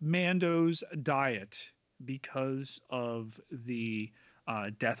Mando's diet, because of the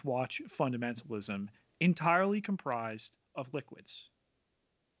Death Watch fundamentalism, entirely comprised of liquids?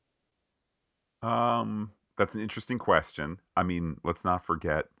 That's an interesting question. I mean, let's not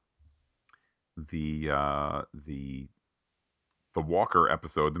forget the the Walker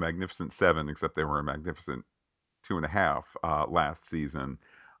episode, the Magnificent Seven, except they were a Magnificent two and a half last season.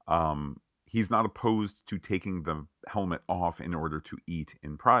 He's not opposed to taking the helmet off in order to eat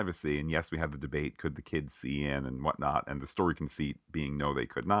in privacy. And yes, we had the debate: could the kids see in and whatnot? And the story conceit being no, they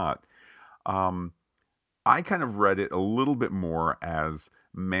could not. Um, I kind of read it a little bit more as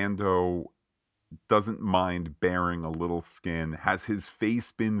Mando doesn't mind bearing a little skin. Has his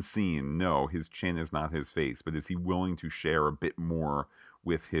face been seen? No, his chin is not his face, but is he willing to share a bit more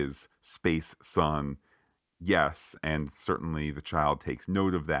with his space son? Yes, and certainly the child takes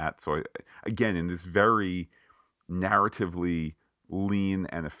note of that. So, again, in this very narratively lean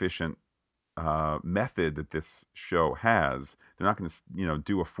and efficient method that this show has, they're not going to,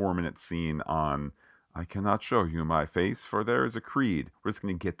 do a 4-minute scene on "I cannot show you my face, for there is a creed." We're just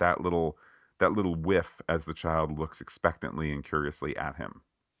going to get that little whiff as the child looks expectantly and curiously at him.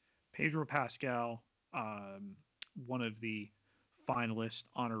 Pedro Pascal, one of the finalist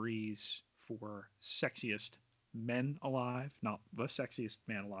honorees for sexiest men alive, not the sexiest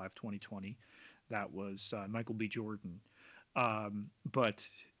man alive 2020. That was Michael B. Jordan. But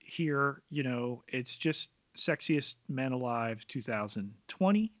here, it's just sexiest men alive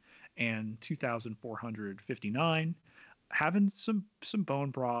 2020 and 2459, having some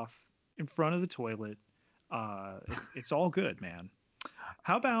bone broth in front of the toilet. It's all good, man.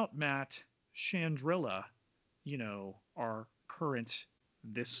 How about Matt Chandrilla, our current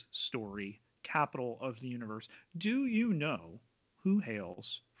this story capital of the universe? Do you know who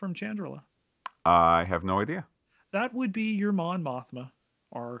hails from Chandrilla? I have no idea. That would be your Mon Mothma,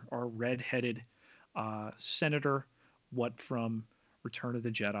 our red-headed senator, what from Return of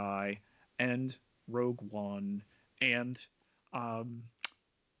the Jedi and Rogue One and A Revenge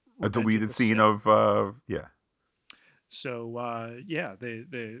of deleted the scene Sith. of, yeah. So yeah,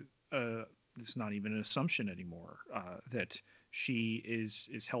 it's not even an assumption anymore that she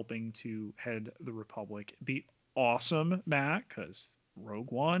is helping to head the Republic. Be awesome, Matt, because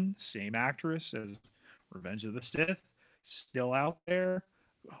Rogue One, same actress as Revenge of the Sith, still out there,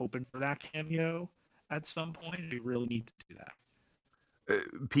 hoping for that cameo at some point. We really need to do that.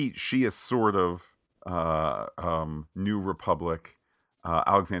 Pete, she is sort of New Republic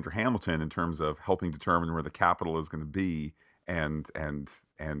Alexander Hamilton in terms of helping determine where the capital is going to be and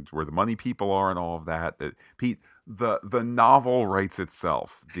where the money people are and all of that. That Pete, the novel writes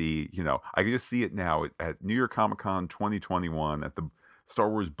itself. I can just see it now at New York Comic Con 2021 at the Star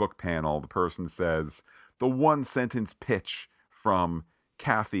Wars book panel. The person says the one sentence pitch from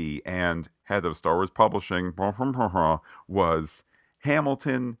Kathy and head of Star Wars Publishing was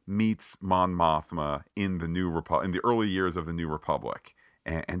Hamilton meets Mon Mothma in in the early years of the New Republic,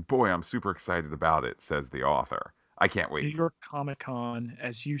 and boy, I'm super excited about it. Says the author. I can't New wait. York Comic Con,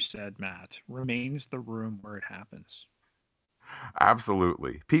 as you said, Matt, remains the room where it happens.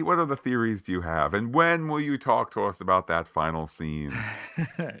 Absolutely, Pete. What other theories do you have, and when will you talk to us about that final scene?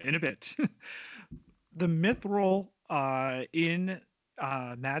 In a bit. The Mithril in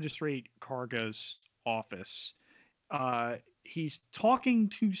Magistrate Karga's office, he's talking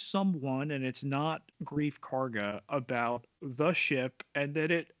to someone, and it's not Grief Karga, about the ship, and that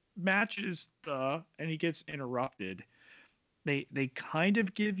it matches and he gets interrupted. They kind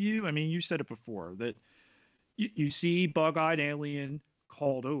of give you, I mean, you said it before, that you see bug-eyed alien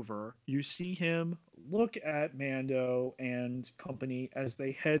called over. You see him look at Mando and company as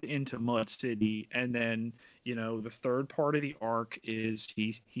they head into Mud City, and then the third part of the arc is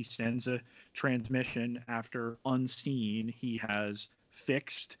he sends a transmission after unseen. He has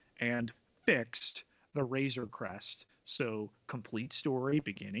fixed the Razor Crest. So complete story,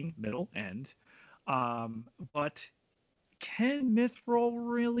 beginning, middle, end. But can Mithril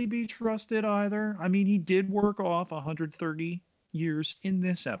really be trusted either? I mean, he did work off 130 years in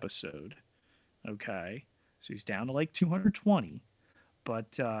this episode. Okay. So he's down to like 220.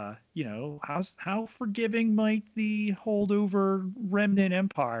 But how forgiving might the holdover remnant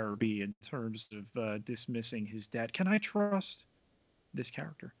empire be in terms of dismissing his debt? Can I trust this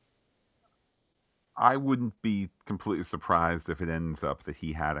character? I wouldn't be completely surprised if it ends up that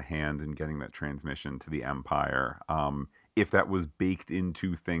he had a hand in getting that transmission to the Empire. If that was baked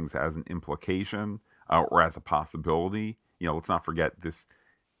into things as an implication or as a possibility, let's not forget this.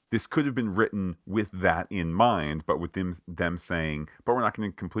 This could have been written with that in mind, but with them saying, "But we're not going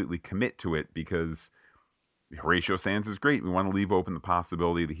to completely commit to it because Horatio Sands is great. We want to leave open the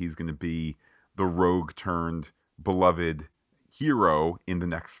possibility that he's going to be the rogue turned beloved hero in the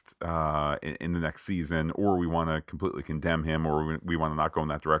next season, or we want to completely condemn him, or we want to not go in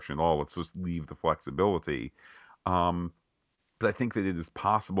that direction at all. Let's just leave the flexibility." But I think that it is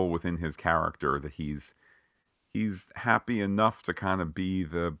possible within his character that he's he's happy enough to kind of be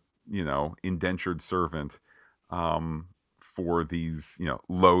the, indentured servant, um, for these,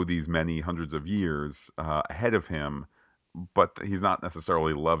 these many hundreds of years ahead of him, but he's not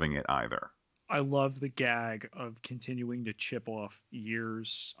necessarily loving it either. I love the gag of continuing to chip off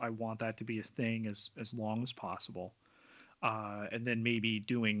years. I want that to be a thing as long as possible. And then maybe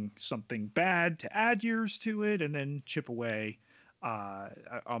doing something bad to add years to it, and then chip away.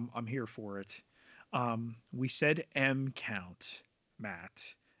 I'm here for it. We said M count,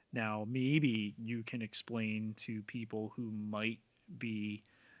 Matt. Now maybe you can explain to people who might be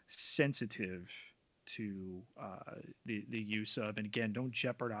sensitive to the use of, and again, don't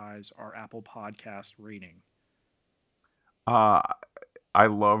jeopardize our Apple Podcast rating. Uh, I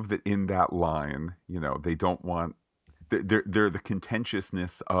love that in that line, they don't want they're the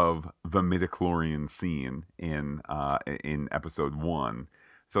contentiousness of the midichlorian scene in episode 1.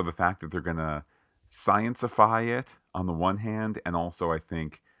 So the fact that they're gonna scienceify it on the one hand, and also I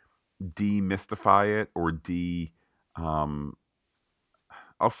think demystify it, or um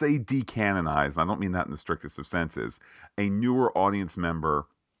I'll say decanonize. I don't mean that in the strictest of senses. A newer audience member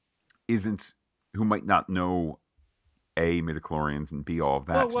isn't who might not know A, midichlorians, and B, all of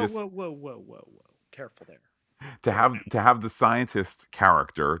Whoa, that, to whoa, just whoa, whoa, whoa, whoa, whoa! Careful there. to Wait a have the scientist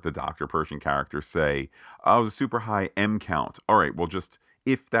character, the Dr. Pershing character, say, "Oh, the super high M count." All right, well, just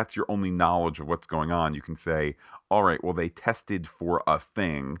if that's your only knowledge of what's going on, you can say, "All right, well, they tested for a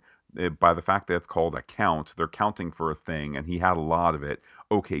thing." By the fact that it's called a count, they're counting for a thing, and he had a lot of it.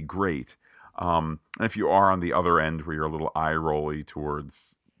 Okay, great. And if you are on the other end, where you're a little eye rolly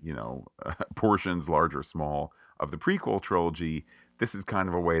towards, portions, large or small, of the prequel trilogy, this is kind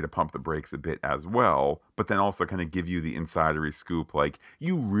of a way to pump the brakes a bit as well, but then also kind of give you the insidery scoop, like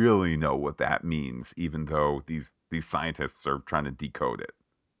you really know what that means, even though these scientists are trying to decode it.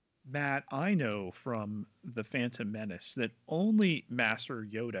 Matt, I know from The Phantom Menace that only Master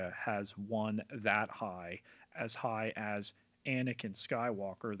Yoda has one that high as Anakin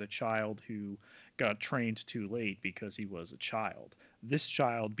Skywalker, the child who got trained too late because he was a child. This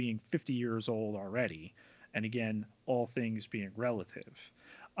child being 50 years old already, and again, all things being relative.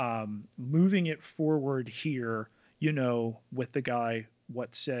 Moving it forward here, with the guy,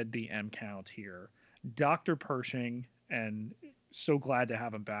 what said the M count here? Dr. Pershing, and so glad to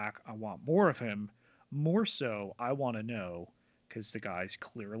have him back. I want more of him. More so, I want to know, because the guy's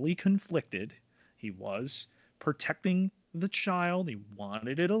clearly conflicted. He was protecting the child, he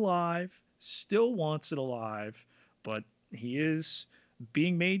wanted it alive, still wants it alive, but he is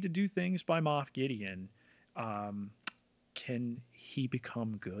being made to do things by Moff Gideon. Um, can he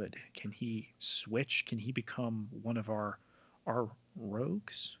become good? Can he switch? Can he become one of our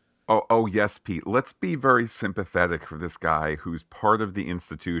rogues? Oh, yes, Pete. Let's be very sympathetic for this guy who's part of the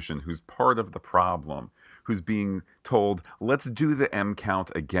institution, who's part of the problem, who's being told, let's do the M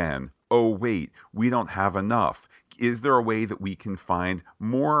count again. Oh, wait, we don't have enough. Is there a way that we can find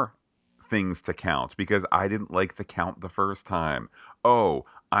more things to count? Because I didn't like the count the first time. Oh,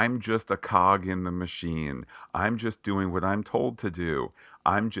 I'm just a cog in the machine. I'm just doing what I'm told to do.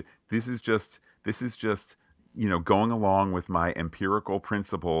 This is just going along with my empirical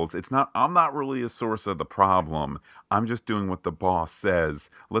principles. I'm not really a source of the problem. I'm just doing what the boss says.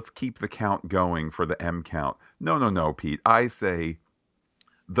 Let's keep the count going for the M count. No, no, no, Pete. I say,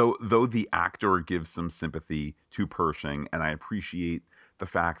 though the actor gives some sympathy to Pershing, and I appreciate the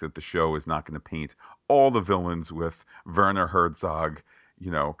fact that the show is not going to paint all the villains with Werner Herzog,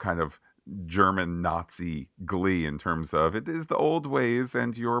 kind of German Nazi glee, in terms of it is the old ways,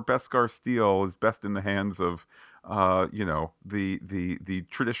 and your Beskar steel is best in the hands of, the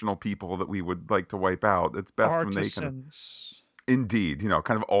traditional people that we would like to wipe out. It's best when they kind of, Artisans. indeed,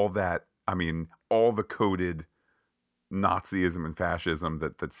 kind of all that. I mean, all the coded Nazism and fascism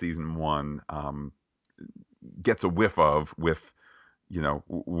that season 1 gets a whiff of with,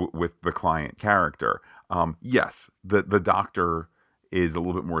 with the client character. Yes, the doctor is a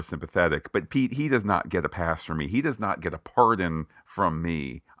little bit more sympathetic, but Pete, he does not get a pass from me. He does not get a pardon from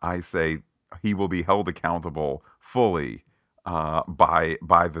me. I say he will be held accountable fully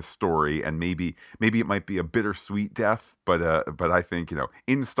by the story, and maybe it might be a bittersweet death, but I think,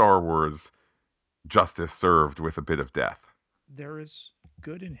 in Star Wars, justice served with a bit of death. There is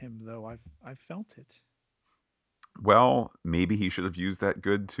good in him, though. I've felt it. Well, maybe he should have used that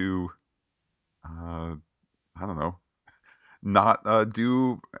good to, uh, I don't know, not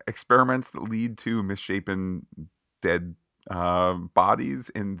do experiments that lead to misshapen dead bodies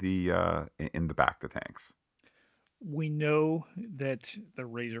in the back to tanks. We know that the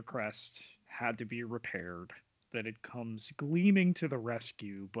Razor Crest had to be repaired, that it comes gleaming to the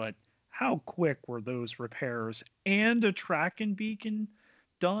rescue, but How quick were those repairs and a tracking beacon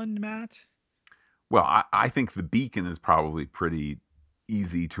done, Matt? Well, I think the beacon is probably pretty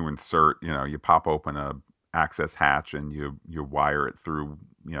easy to insert. You know, you pop open a access hatch and you wire it through,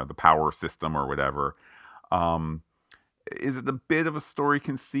 you know, the power system or whatever. Um, is it a bit of a story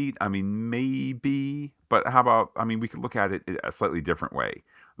conceit? I mean, maybe, but how about, I mean, we could look at it a slightly different way.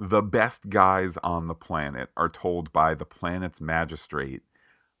 The best guys on the planet are told by the planet's magistrate,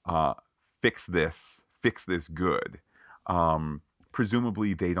 uh, fix this good. Um,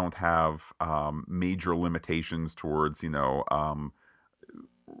 Presumably, they don't have major limitations towards,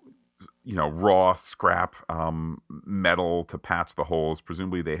 raw scrap metal to patch the holes.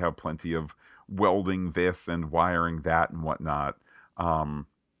 Presumably, they have plenty of welding this and wiring that and whatnot. Um,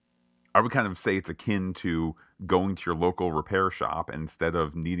 I would kind of say it's akin to going to your local repair shop, and instead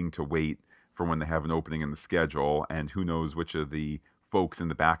of needing to wait for when they have an opening in the schedule and who knows which of the folks in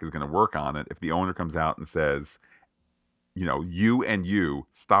the back is going to work on it. If the owner comes out and says, you know, you and you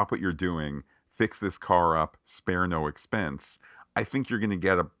stop what you're doing, fix this car up, spare no expense, I think you're going to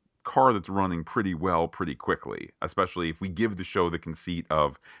get a car that's running pretty well pretty quickly, especially if we give the show the conceit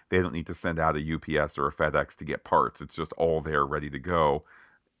of they don't need to send out a UPS or a FedEx to get parts. It's just all there ready to go.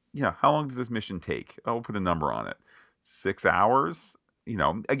 Yeah, how long does this mission take? I'll put a number on it. 6 hours? You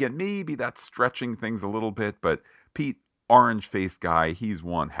know, again, maybe that's stretching things a little bit, but Pete, orange faced guy, he's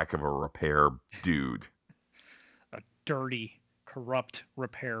one heck of a repair dude. A dirty, corrupt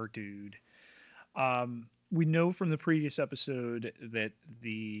repair dude. We know from the previous episode that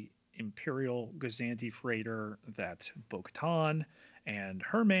the Imperial Gazanti freighter that Bo-Katan and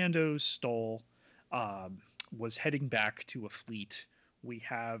her Mandos stole um, was heading back to a fleet. We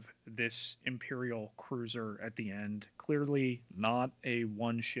have this Imperial cruiser at the end. Clearly not a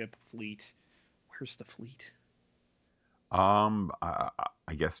one-ship fleet. Where's the fleet? I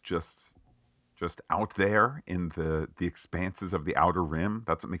guess just out there in the expanses of the outer rim.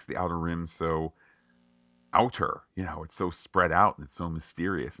 That's what makes the outer rim so outer. You know, it's so spread out and it's so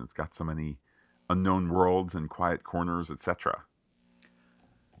mysterious and it's got so many unknown worlds and quiet corners, etc.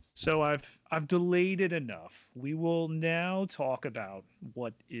 So I've delayed it enough. We will now talk about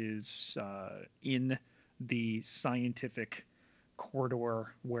what is in the scientific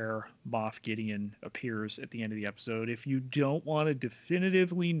corridor where Moff Gideon appears at the end of the episode. If you don't want to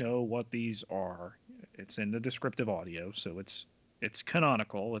definitively know what these are, it's in the descriptive audio, so it's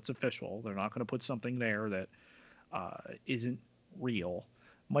canonical, it's official. They're not going to put something there that isn't real.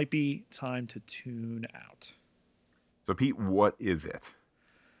 Might be time to tune out. So, Pete, what is it?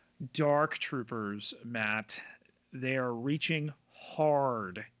 Dark Troopers, Matt, they are reaching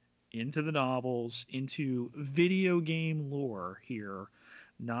hard into the novels, into video game lore here.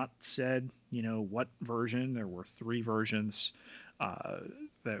 Not said, what version. There were three versions uh,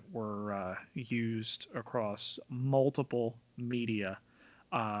 that were used across multiple media,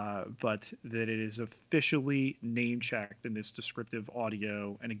 but that it is officially name checked in this descriptive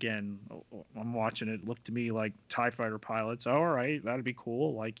audio. And again, I'm watching it. Look to me like TIE fighter pilots. All right, that'd be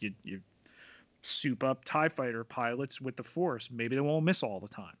cool. Like you soup up TIE fighter pilots with the Force. Maybe they won't miss all the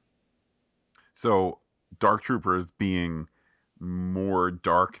time. So, Dark Troopers being more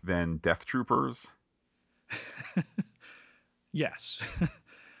dark than Death Troopers. Yes.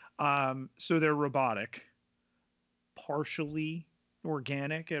 So they're robotic, partially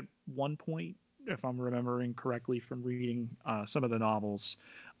organic at one point, if I'm remembering correctly from reading some of the novels.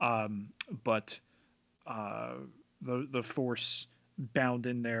 Um, but uh, the Force bound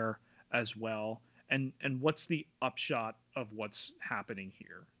in there as well. And what's the upshot of what's happening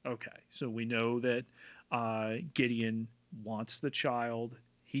here? Okay, so we know that Gideon wants the child.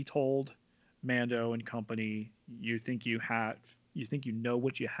 He told Mando and company, you think you know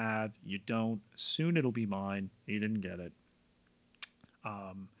what you have, you don't. Soon it'll be mine. He didn't get it.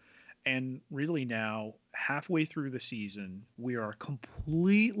 Um, and really now, halfway through the season, we are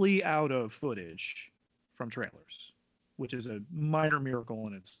completely out of footage from trailers, which is a minor miracle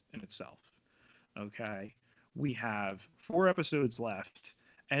in itself. Okay, we have 4 episodes left,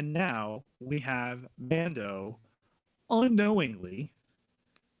 and now we have Mando unknowingly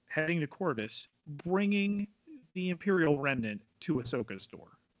heading to Corvus, bringing the Imperial remnant to Ahsoka's door.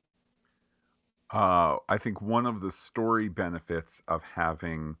 I think one of the story benefits of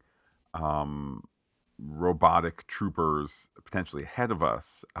having um, robotic troopers potentially ahead of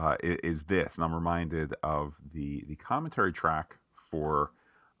us is this, and I'm reminded of the commentary track for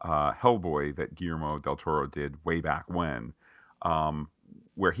Hellboy that Guillermo del Toro did way back when, um,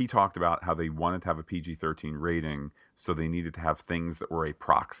 where he talked about how they wanted to have a PG-13 rating, so they needed to have things that were a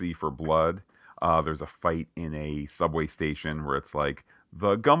proxy for blood. There's a fight in a subway station where it's like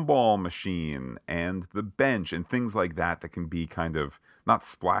the gumball machine and the bench and things like that that can be kind of not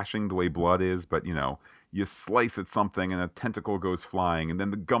splashing the way blood is, but you slice at something and a tentacle goes flying and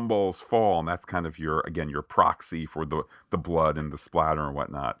then the gumballs fall, and that's kind of your proxy for the blood and the splatter and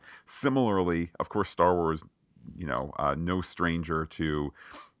whatnot. Similarly, of course, Star Wars, no stranger to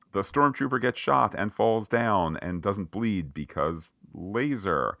the stormtrooper gets shot and falls down and doesn't bleed because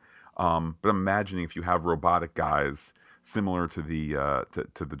laser. But I'm imagining if you have robotic guys similar to the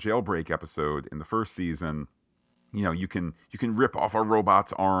jailbreak episode in the first season, you can rip off a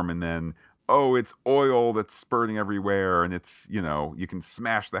robot's arm and then, oh, it's oil that's spurting everywhere, and it's, you can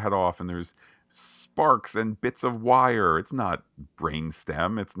smash the head off and there's sparks and bits of wire. It's not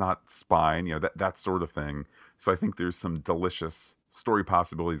brainstem, it's not spine, that sort of thing. So I think there's some delicious story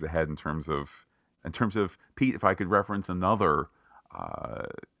possibilities ahead in terms of Pete. If I could reference another uh,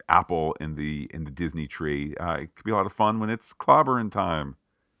 apple in the Disney tree, it could be a lot of fun when it's clobbering time.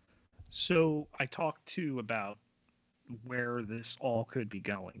 So I talked too about where this all could be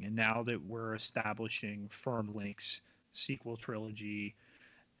going, and now that we're establishing firm links, sequel trilogy,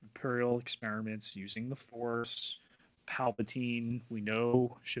 Imperial experiments using the Force, Palpatine, we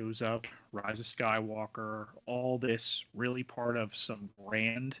know, shows up, Rise of Skywalker, all this really part of some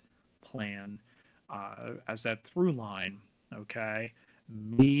grand plan as that through line, okay?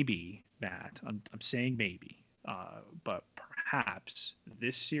 Maybe, Matt, I'm saying maybe, but perhaps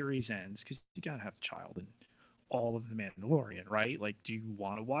this series ends because you got to have the child in all of the Mandalorian, right? Like, do you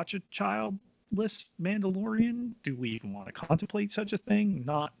want to watch a childless Mandalorian? Do we even want to contemplate such a thing?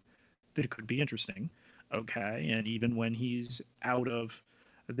 Not that it could be interesting, okay? And even when he's out of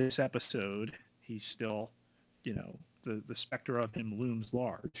this episode, he's still, the specter of him looms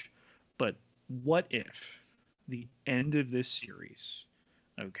large. But what if the end of this series,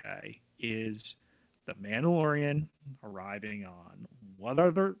 okay, is the Mandalorian arriving on what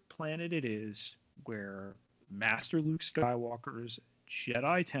other planet it is where Master Luke Skywalker's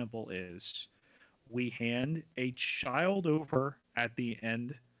Jedi Temple is? We hand a child over at the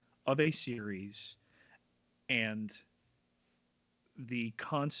end of a series, and the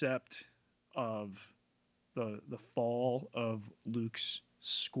concept of the fall of Luke's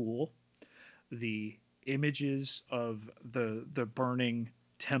school, the images of the burning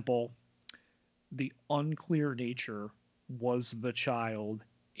temple, the unclear nature was the child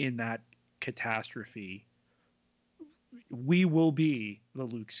in that catastrophe. We will be the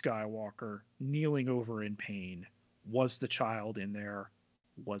Luke Skywalker kneeling over in pain. Was the child in there?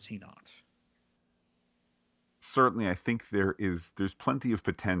 Was he not? Certainly, I think there's plenty of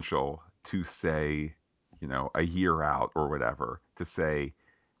potential to say, a year out or whatever, to say,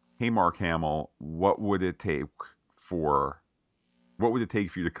 hey, Mark Hamill, for what would it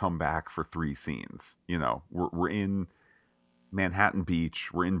take for you to come back for three scenes? We're in Manhattan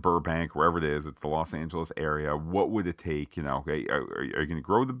Beach, we're in Burbank, wherever it is, it's the Los Angeles area. What would it take? Okay, are you going to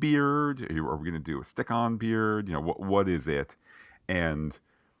grow the beard? Are we going to do a stick-on beard? What is it? And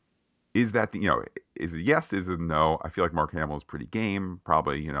is that is it yes, is it no? I feel like Mark Hamill is pretty game.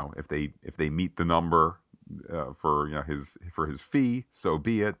 Probably, if they meet the number for his fee, so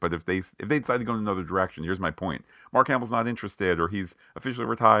be it. But if they decide to go in another direction, here's my point: Mark Hamill's not interested, or he's officially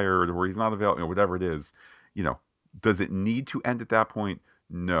retired, or he's not available, whatever it is. You know, does it need to end at that point?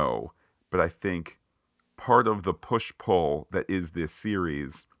 No, but I think part of the push pull that is this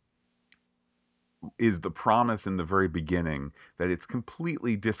series is the promise in the very beginning that it's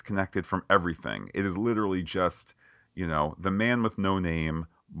completely disconnected from everything. It is literally just, the man with no name,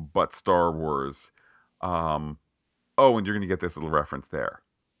 but Star Wars. Um, oh, and you're going to get this little reference there.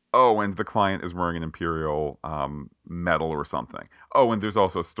 Oh, and the client is wearing an Imperial medal or something. Oh, and there's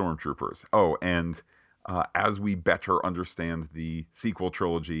also stormtroopers. Oh, and as we better understand the sequel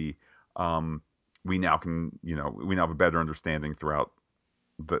trilogy, um, we now have a better understanding throughout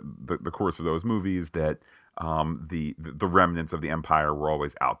the course of those movies that the remnants of the empire were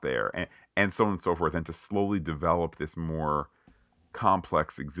always out there, and so on and so forth, and to slowly develop this more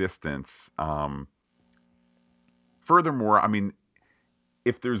complex existence. Furthermore, I mean,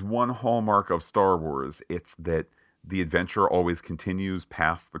 if there's one hallmark of Star Wars, it's that the adventure always continues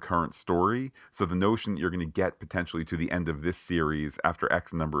past the current story. So the notion that you're going to get potentially to the end of this series after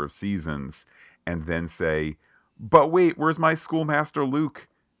X number of seasons and then say, but wait, where's my schoolmaster Luke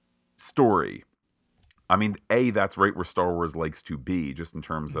story? I mean, that's right where Star Wars likes to be, just in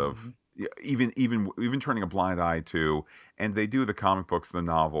terms Mm-hmm. of even turning a blind eye to, and they do the comic books, the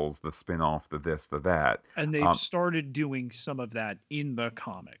novels, the spin-off, the this, the that. And they've Um, started doing some of that in the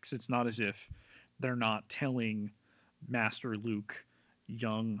comics. It's not as if they're not telling Master Luke,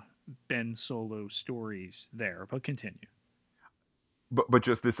 young Ben Solo stories there, but continue. but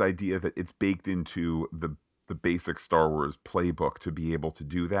just this idea that it's baked into the basic Star Wars playbook to be able to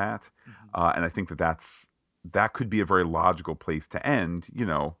do that, Mhm. and I think that could be a very logical place to end. You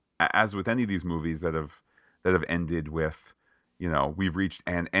know, as with any of these movies that have ended with, you know, we've reached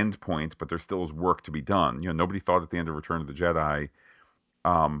an end point, but there still is work to be done. You know, nobody thought at the end of Return of the Jedi,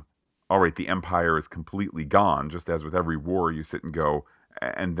 um, all right, the Empire is completely gone. Just as with every war, you sit and go,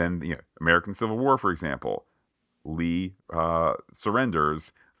 and then you know, American Civil War, for example, Lee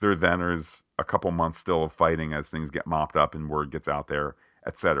surrenders. There then is a couple months still of fighting as things get mopped up and word gets out there,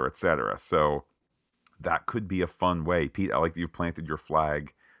 et cetera, et cetera. So that could be a fun way. Pete, I like that you've planted your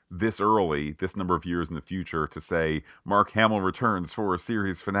flag this early, this number of years in the future, to say Mark Hamill returns for a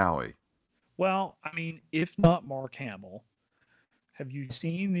series finale. Well, I mean, if not Mark Hamill, have you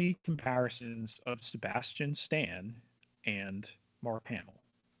seen the comparisons of Sebastian Stan and Mark Hamill?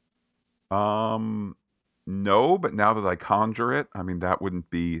 Um, no, but now that I conjure it, I mean that wouldn't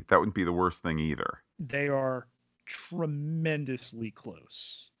be the worst thing either. They are tremendously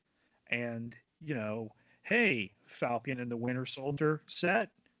close. And, hey, Falcon and the Winter Soldier set,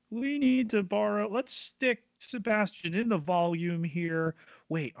 we need to borrow, let's stick Sebastian in the volume here.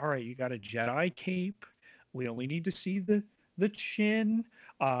 Wait, all right, you got a Jedi cape. We only need to see the chin.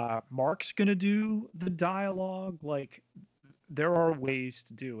 Mark's gonna do the dialogue. Like, there are ways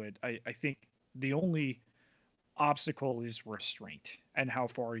to do it. I think the only obstacle is restraint and how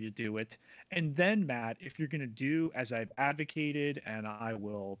far you do it. And then, Matt, if you're going to do as I've advocated, and I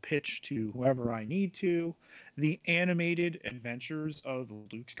will pitch to whoever I need to, the animated adventures of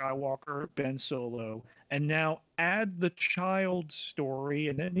Luke Skywalker, Ben Solo, and now add the child story,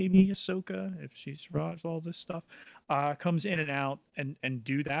 and then maybe Ahsoka, if she survives all this stuff, comes in and out, and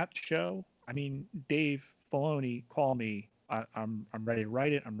do that show. I mean, Dave Filoni, call me. I'm ready to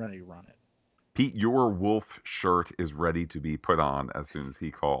write it. I'm ready to run it. Pete, your wolf shirt is ready to be put on as soon as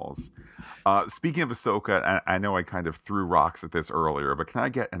he calls. Speaking of Ahsoka, I know I kind of threw rocks at this earlier, but can I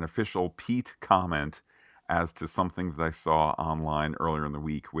get an official Pete comment as to something that I saw online earlier in the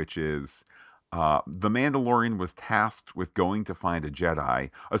week, which is the Mandalorian was tasked with going to find a Jedi.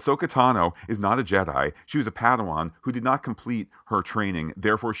 Ahsoka Tano is not a Jedi. She was a Padawan who did not complete her training.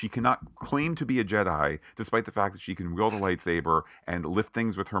 Therefore, she cannot claim to be a Jedi, despite the fact that she can wield a lightsaber and lift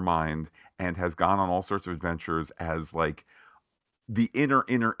things with her mind and has gone on all sorts of adventures as like the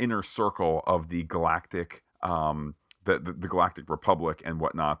inner circle of the galactic the galactic republic and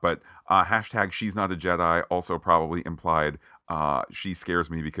whatnot. But hashtag she's not a Jedi also probably implied she scares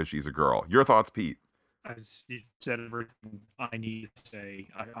me because she's a girl. Your thoughts, Pete? As you said everything I need to say.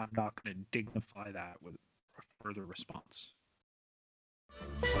 I'm not going to dignify that with a further response.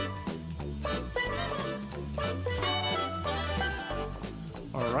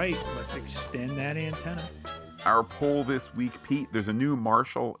 All right, let's extend that antenna. Our poll this week, Pete, there's a new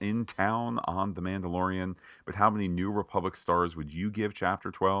marshal in town on The Mandalorian, but how many New Republic stars would you give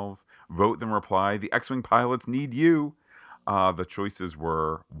Chapter 12? Vote, then reply. The X-Wing pilots need you. The choices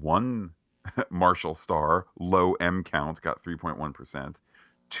were one Marshall star, low M count, got 3.1%.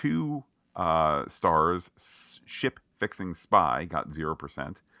 Two stars, ship fixing spy, got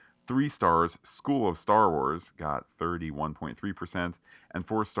 0%. 3 stars, School of Star Wars, got 31.3%. And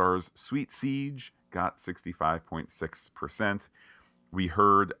 4 stars, Sweet Siege, got 65.6%. We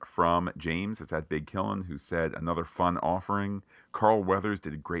heard from James, it's at Big Killin, who said another fun offering. Carl Weathers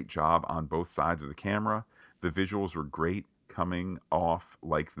did a great job on both sides of the camera. The visuals were great, coming off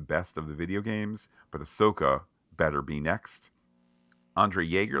like the best of the video games, but Ahsoka better be next. Andre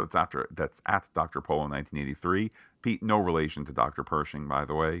Yeager, that's at Dr. Polo 1983. Pete, no relation to Dr. Pershing, by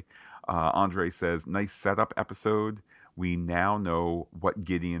the way. Andre says, nice setup episode. We now know what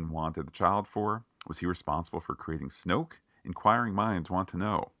Gideon wanted the child for. Was he responsible for creating Snoke? Inquiring minds want to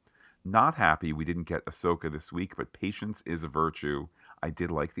know. Not happy we didn't get Ahsoka this week, but patience is a virtue. I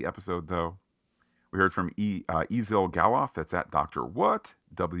did like the episode, though. We heard from Ezil Galoff. That's at Dr. What?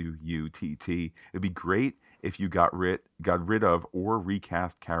 WUTT. It'd be great if you got rid of or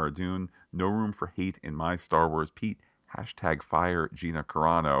recast Cara Dune. No room for hate in my Star Wars. Pete, hashtag fire Gina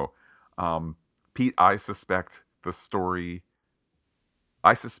Carano. Pete, I suspect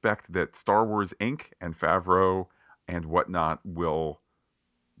that Star Wars Inc. and Favreau and whatnot will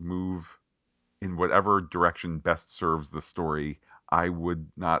move in whatever direction best serves the story. I would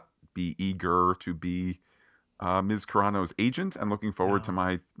not be eager to be Ms. Carano's agent and looking forward to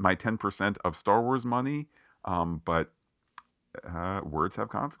No, my 10% of Star Wars money. But words have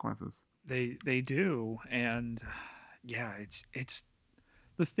consequences. they do, and yeah, it's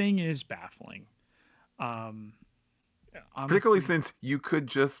the thing is baffling. Um, I'm a Particularly huge since you could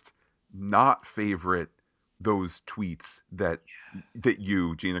just not favorite those tweets that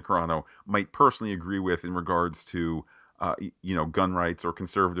you, Gina Carano, might personally agree with in regards to gun rights or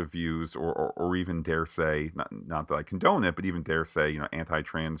conservative views, or even dare say, not that I condone it, but even dare say,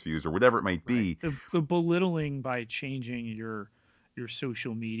 anti-trans views or whatever it might Right. be. The belittling by changing your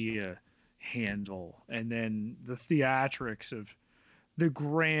social media handle, and then the theatrics of the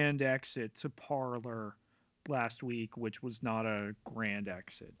grand exit to Parlor last week, which was not a grand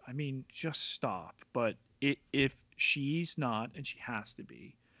exit. I mean, just stop. But if she's not, and she has to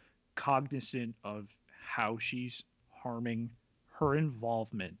be, cognizant of how she's harming her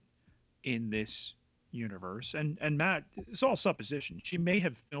involvement in this universe, and Matt, it's all supposition. She may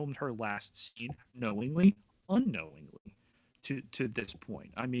have filmed her last scene knowingly, unknowingly, to this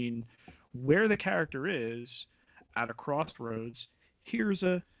point. I mean, where the character is at a crossroads, here's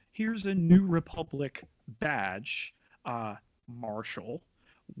a New Republic badge, Marshall.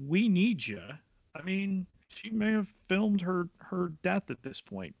 We need you. I mean, she may have filmed her death at this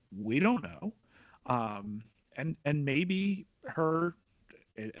point. We don't know. And maybe her,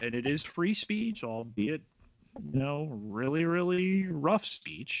 and it is free speech, albeit really really rough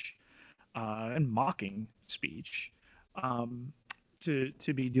speech, and mocking speech. Um, to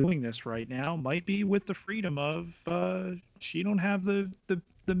be doing this right now might be with the freedom of, she don't have the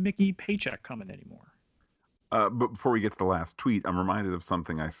Mickey paycheck coming anymore. But before we get to the last tweet, I'm reminded of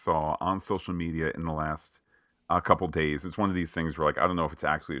something I saw on social media in the last couple days. It's one of these things where, like, I don't know if it's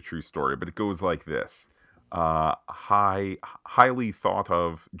actually a true story, but it goes like this: highly thought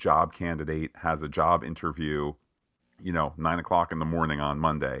of job candidate has a job interview, 9 o'clock in the morning on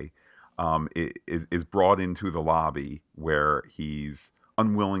Monday, is brought into the lobby where he's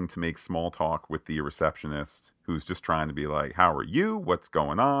unwilling to make small talk with the receptionist, who's just trying to be like, "How are you? What's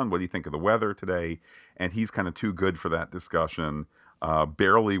going on? What do you think of the weather today?" And he's kind of too good for that discussion.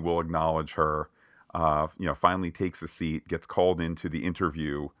 Barely will acknowledge her. Finally takes a seat, gets called into the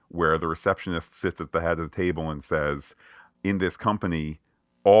interview where the receptionist sits at the head of the table and says, "In this company,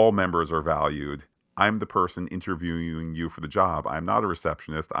 all members are valued. I'm the person interviewing you for the job. I'm not a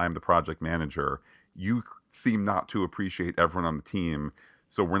receptionist. I'm the project manager. You seem not to appreciate everyone on the team,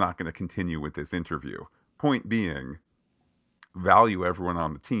 so we're not going to continue with this interview." Point being, value everyone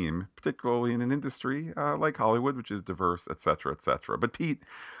on the team, particularly in an industry like Hollywood, which is diverse, etc., etc. But Pete,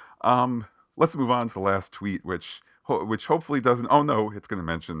 let's move on to the last tweet, which hopefully doesn't. Oh no, it's going to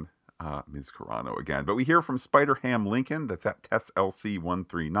mention Ms. Carano again. But we hear from Spider Ham Lincoln. That's at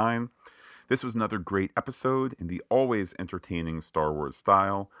TessLC139. This was another great episode in the always entertaining Star Wars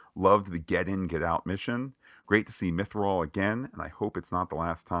style. Loved the get in, get out mission. Great to see Mythrol again, and I hope it's not the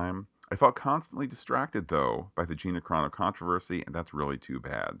last time. I felt constantly distracted, though, by the Gina Carano controversy, and that's really too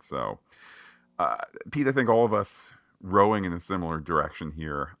bad. So, uh, Pete, I think all of us rowing in a similar direction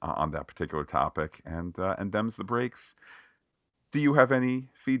here on that particular topic, and them's the breaks. Do you have any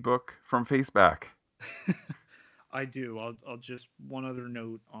feedback from Faceback? I do. I'll just one other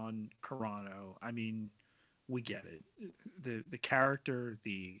note on Carano. I mean, we get it. The character,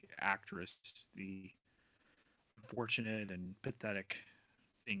 the actress, the unfortunate and pathetic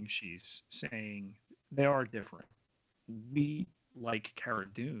things she's saying, they are different. We like Cara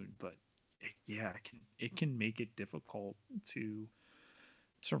Dune, but yeah, it can make it difficult to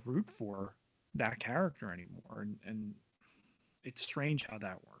root for that character anymore, and it's strange how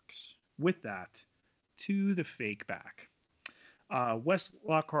that works. With that, to the fake back. Wes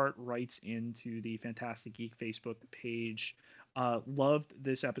Lockhart writes into the Fantastic Geek Facebook page. Loved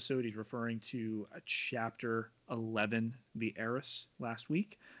this episode. He's referring to chapter 11, The Heiress, last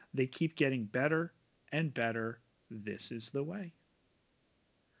week. They keep getting better and better. This is the way.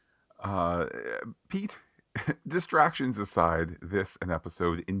 Uh, Pete, distractions aside, this an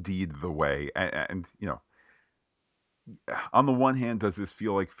episode indeed the way. And on the one hand, does this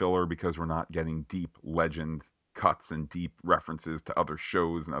feel like filler because we're not getting deep legend cuts and deep references to other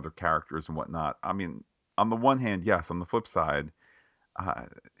shows and other characters and whatnot? I mean, on the one hand, yes. On the flip side, uh,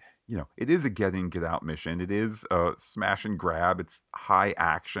 it is a get in, get out mission. It is a smash and grab. It's high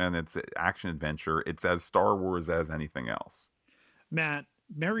action. It's action adventure. It's as Star Wars as anything else. Matt,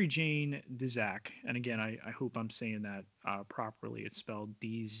 Mary Jane Dizak, and again, I hope I'm saying that properly. It's spelled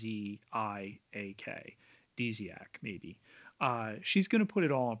Dziak, Dziak, maybe. She's going to put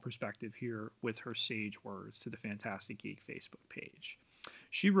it all in perspective here with her sage words to the Fantastic Geek Facebook page.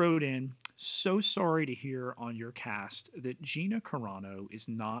 She wrote in, "So sorry to hear on your cast that Gina Carano is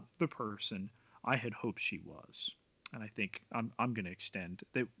not the person I had hoped she was." And I think I'm going to extend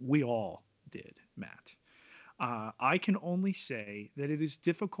that we all did, Matt. I can only say that it is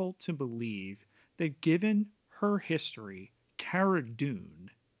difficult to believe that given her history, Cara Dune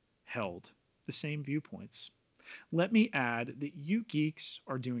held the the same viewpoints. Let me add that you geeks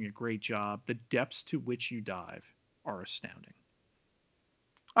are doing a great job. The depths to which you dive are astounding.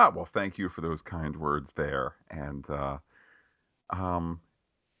 Well, thank you for those kind words there. And um,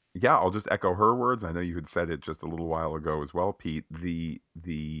 yeah, I'll just echo her words. I know you had said it just a little while ago as well, Pete. The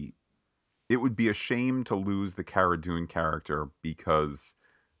it would be a shame to lose the Cara Dune character because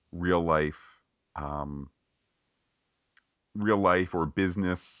real life, um, real life or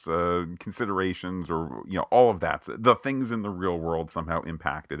business considerations, or all of that, the things in the real world somehow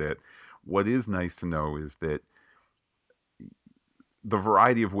impacted it. What is nice to know is that the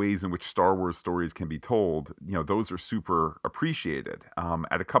variety of ways in which Star Wars stories can be told, those are super appreciated.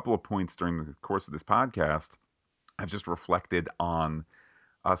 At a couple of points during the course of this podcast, I've just reflected on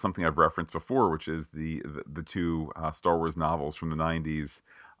something I've referenced before, which is the two Star Wars novels from the '90s,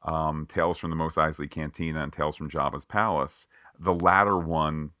 Tales from the Mos Eisley Cantina and Tales from Jabba's Palace. The latter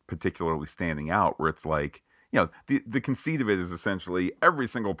one particularly standing out, where it's like, the conceit of it is essentially every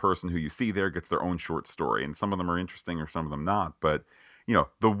single person who you see there gets their own short story, and some of them are interesting or some of them not. But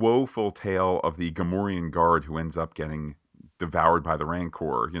the woeful tale of the Gamorrean guard who ends up getting devoured by the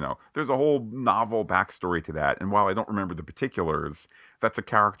Rancor. There's a whole novel backstory to that. And while I don't remember the particulars, that's a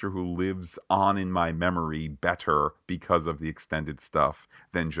character who lives on in my memory better because of the extended stuff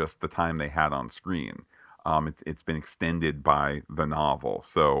than just the time they had on screen. It's been extended by the novel.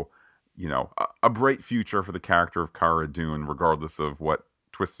 So, a bright future for the character of Cara Dune, regardless of what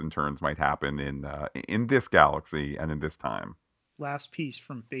twists and turns might happen in this galaxy and in this time. Last piece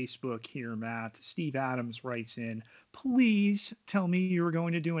from Facebook here, Matt. Steve Adams writes in, please tell me you were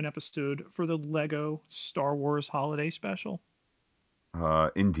going to do an episode for the Lego Star Wars holiday special.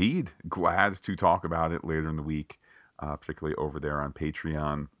 Indeed. Glad to talk about it later in the week, particularly over there on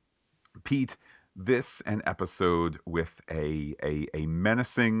Patreon. Pete, this an episode with a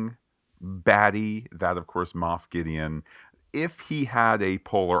menacing baddie, that of course Moff Gideon. If he had a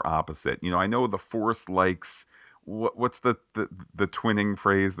polar opposite, I know the Force likes... What's the twinning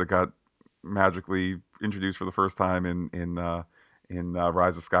phrase that got magically introduced for the first time in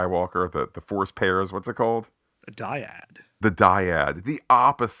Rise of Skywalker? The Force pairs. What's it called? A dyad. The dyad. The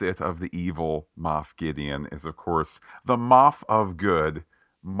opposite of the evil Moff Gideon is, of course, the Moff of Good,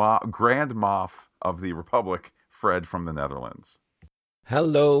 Grand Moff of the Republic, Fred from the Netherlands.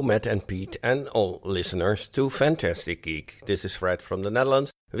 Hello, Matt and Pete, and all listeners to Fantastic Geek. This is Fred from the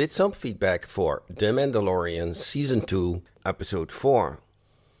Netherlands with some feedback for The Mandalorian Season 2, Episode 4.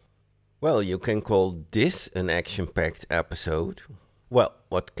 Well, you can call this an action-packed episode. Well,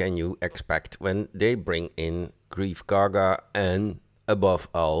 what can you expect when they bring in Greef Karga and, above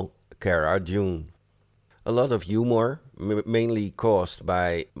all, Cara Dune? A lot of humor, mainly caused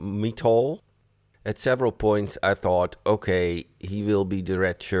by Meatall. At several points I thought, okay, he will be the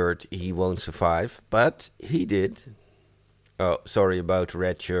red shirt, he won't survive, but he did. Oh, sorry about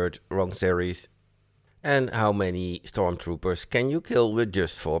red shirt, wrong series. And how many stormtroopers can you kill with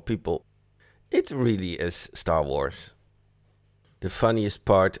just 4 people? It really is Star Wars. The funniest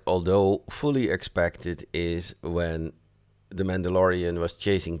part, although fully expected, is when the Mandalorian was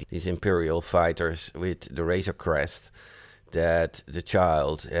chasing these Imperial fighters with the Razor Crest, that the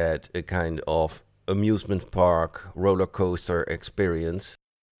child had a kind of amusement park roller coaster experience.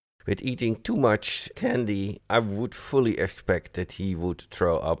 With eating too much candy, I would fully expect that he would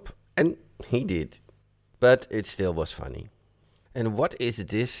throw up, and he did. But it still was funny. And what is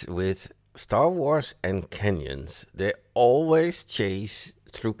this with Star Wars and canyons? They always chase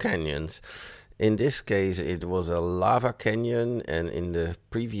through canyons. In this case, it was a lava canyon, and in the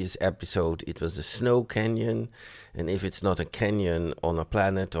previous episode, it was a snow canyon. And if it's not a canyon on a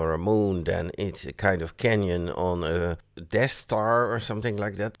planet or a moon, then it's a kind of canyon on a Death Star or something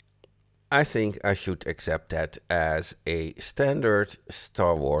like that. I think I should accept that as a standard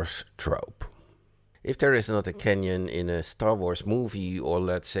Star Wars trope. If there is not a canyon in a Star Wars movie, or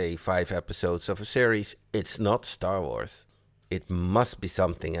let's say 5 episodes of a series, it's not Star Wars. It must be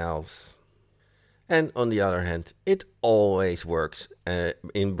something else. And on the other hand, it always works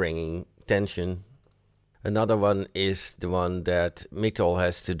in bringing tension. Another one is the one that Mikkel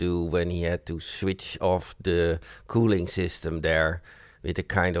has to do when he had to switch off the cooling system there with a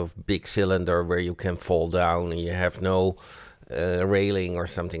kind of big cylinder where you can fall down and you have no railing or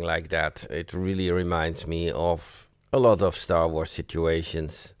something like that. It really reminds me of a lot of Star Wars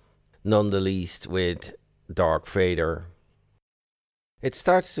situations, none the least with Darth Vader. It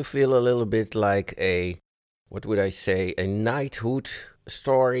starts to feel a little bit like a knighthood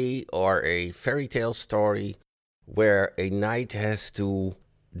story or a fairy tale story where a knight has to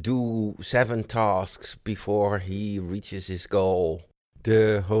do 7 tasks before he reaches his goal.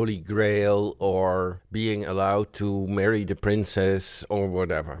 the Holy Grail or being allowed to marry the princess or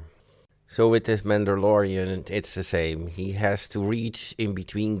whatever. So with this Mandalorian, it's the same. He has to reach in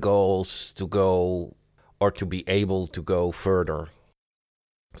between goals to go or to be able to go further.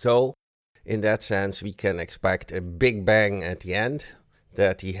 So in that sense, we can expect a big bang at the end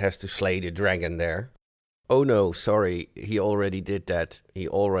that he has to slay the dragon there. Oh no, sorry, he already did that. He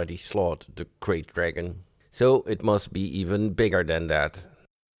already slaughtered the great dragon. So it must be even bigger than that.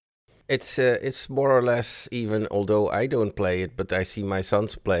 It's more or less even, although I don't play it, but I see my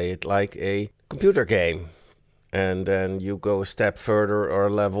sons play it like a computer game. And then you go a step further or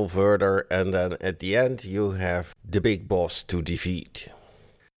a level further, and then at the end you have the big boss to defeat.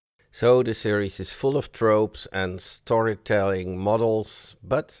 So the series is full of tropes and storytelling models,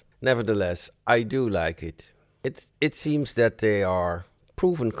 but nevertheless, I do like it. It seems that they are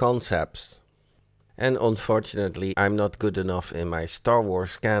proven concepts. And unfortunately, I'm not good enough in my Star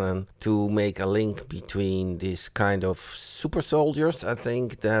Wars canon to make a link between these kind of super soldiers, I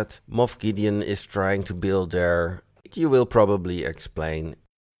think, that Moff Gideon is trying to build there. You will probably explain.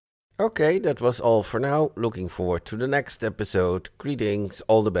 Okay, that was all for now. Looking forward to the next episode. Greetings,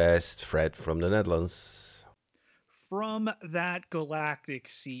 all the best, Fred from the Netherlands. From that galactic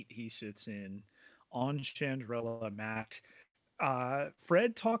seat he sits in on Chandrilla, Matt,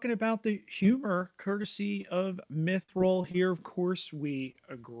 Fred talking about the humor courtesy of Mithril here. Of course, we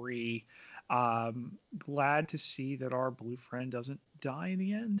agree. Glad to see that our blue friend doesn't die in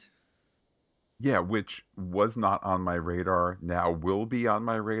the end. Yeah, which was not on my radar, now will be on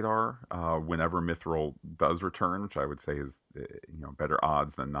my radar whenever Mithril does return, which I would say is better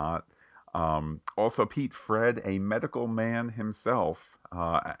odds than not. Also, Pete Fred, a medical man himself,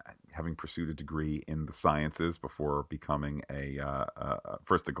 having pursued a degree in the sciences before becoming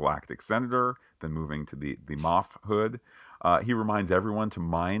first a galactic senator, then moving to the Moff Hood. He reminds everyone to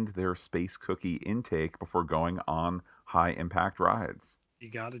mind their space cookie intake before going on high impact rides. You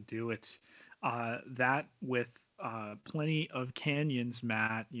got to do it. That with plenty of canyons,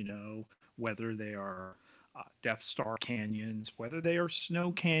 Matt, whether they are Death Star canyons, whether they are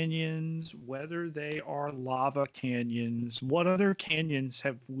snow canyons, whether they are lava canyons. What other canyons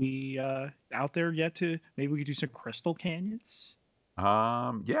have we out there yet to? Maybe we could do some crystal canyons.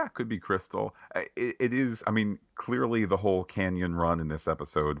 Yeah, it could be Crystal. It is. I mean, clearly the whole canyon run in this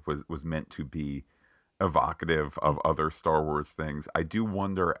episode was meant to be evocative of other Star Wars things. I do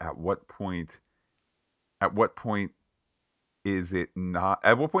wonder at what point is it not,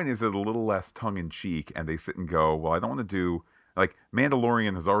 at what point is it a little less tongue in cheek and they sit and go, well, I don't want to do, like,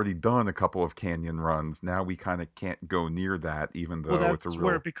 Mandalorian has already done a couple of canyon runs. Now we kind of can't go near that, even Well, though it's a that's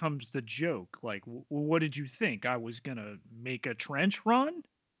where real. it becomes the joke. Like, what did you think? I was gonna make a trench run?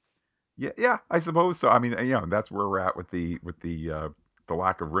 Yeah, yeah, I suppose so. I mean, that's where we're at with the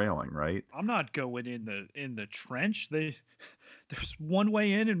lack of railing, right? I'm not going in the trench. There's one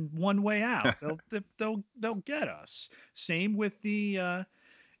way in and one way out. They'll get us. Same with the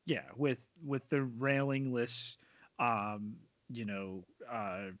with the railingless um you know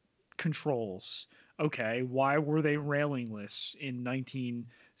uh controls. Okay, why were they railingless in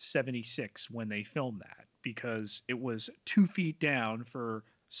 1976 when they filmed that? Because it was 2 feet down for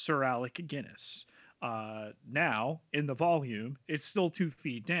Sir Alec Guinness. Now in the volume, it's still 2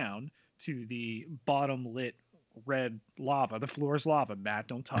 feet down to the bottom lit red lava. The floor is lava, Matt.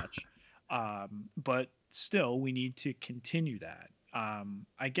 Don't touch. But still, we need to continue that.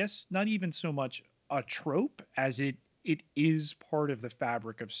 I guess not even so much a trope as it is part of the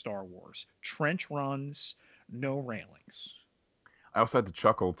fabric of Star Wars. Trench runs, no railings. I also had to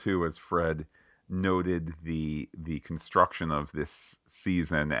chuckle too as Fred noted the construction of this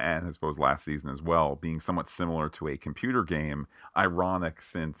season, and I suppose last season as well, being somewhat similar to a computer game. Ironic,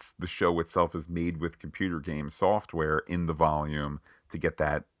 since the show itself is made with computer game software in the volume to get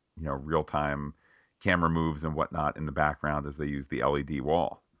that real time camera moves and whatnot in the background as they use the LED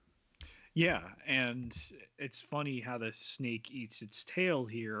wall. Yeah, and it's funny how the snake eats its tail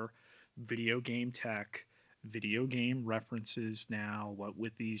here. Video game tech, video game references now, what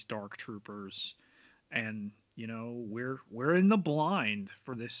with these dark troopers. And we're in the blind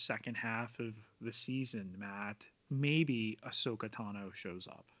for this second half of the season, Matt. Maybe Ahsoka Tano shows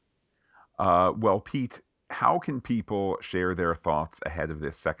up. Well, Pete, how can people share their thoughts ahead of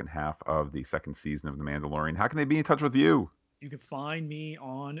this second half of the second season of The Mandalorian? How can they be in touch with you? You can find me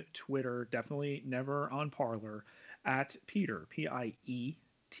on Twitter, definitely never on Parlor, at Peter, Pieterj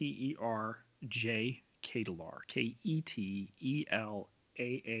Ketelar, Ketelar,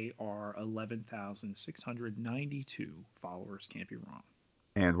 11,692 followers. Can't be wrong.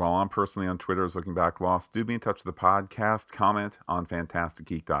 And while I'm personally on Twitter as Looking Back Lost, do be in touch with the podcast. Comment on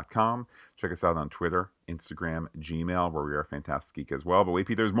fantasticgeek.com. Check us out on Twitter, Instagram, Gmail, where we are Fantastic Geek as well. But wait,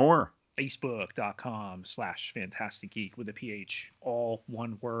 Pete, there's more. Facebook.com/FantasticGeek with a PH. All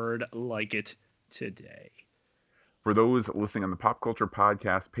one word, like it today. For those listening on the Pop Culture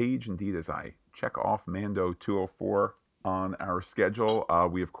Podcast page, indeed, as I check off Mando 204 on our schedule,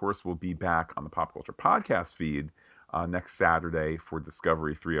 we, of course, will be back on the Pop Culture Podcast feed next Saturday for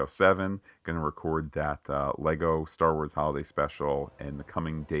Discovery 307. Going to record that Lego Star Wars Holiday Special in the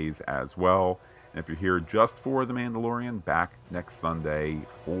coming days as well. And if you're here just for The Mandalorian, back next Sunday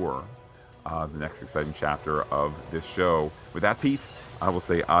for the next exciting chapter of this show. With that, Pete, I will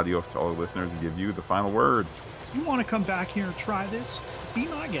say adios to all the listeners and give you the final word. You want to come back here and try this? Be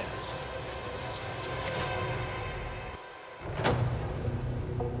my guest.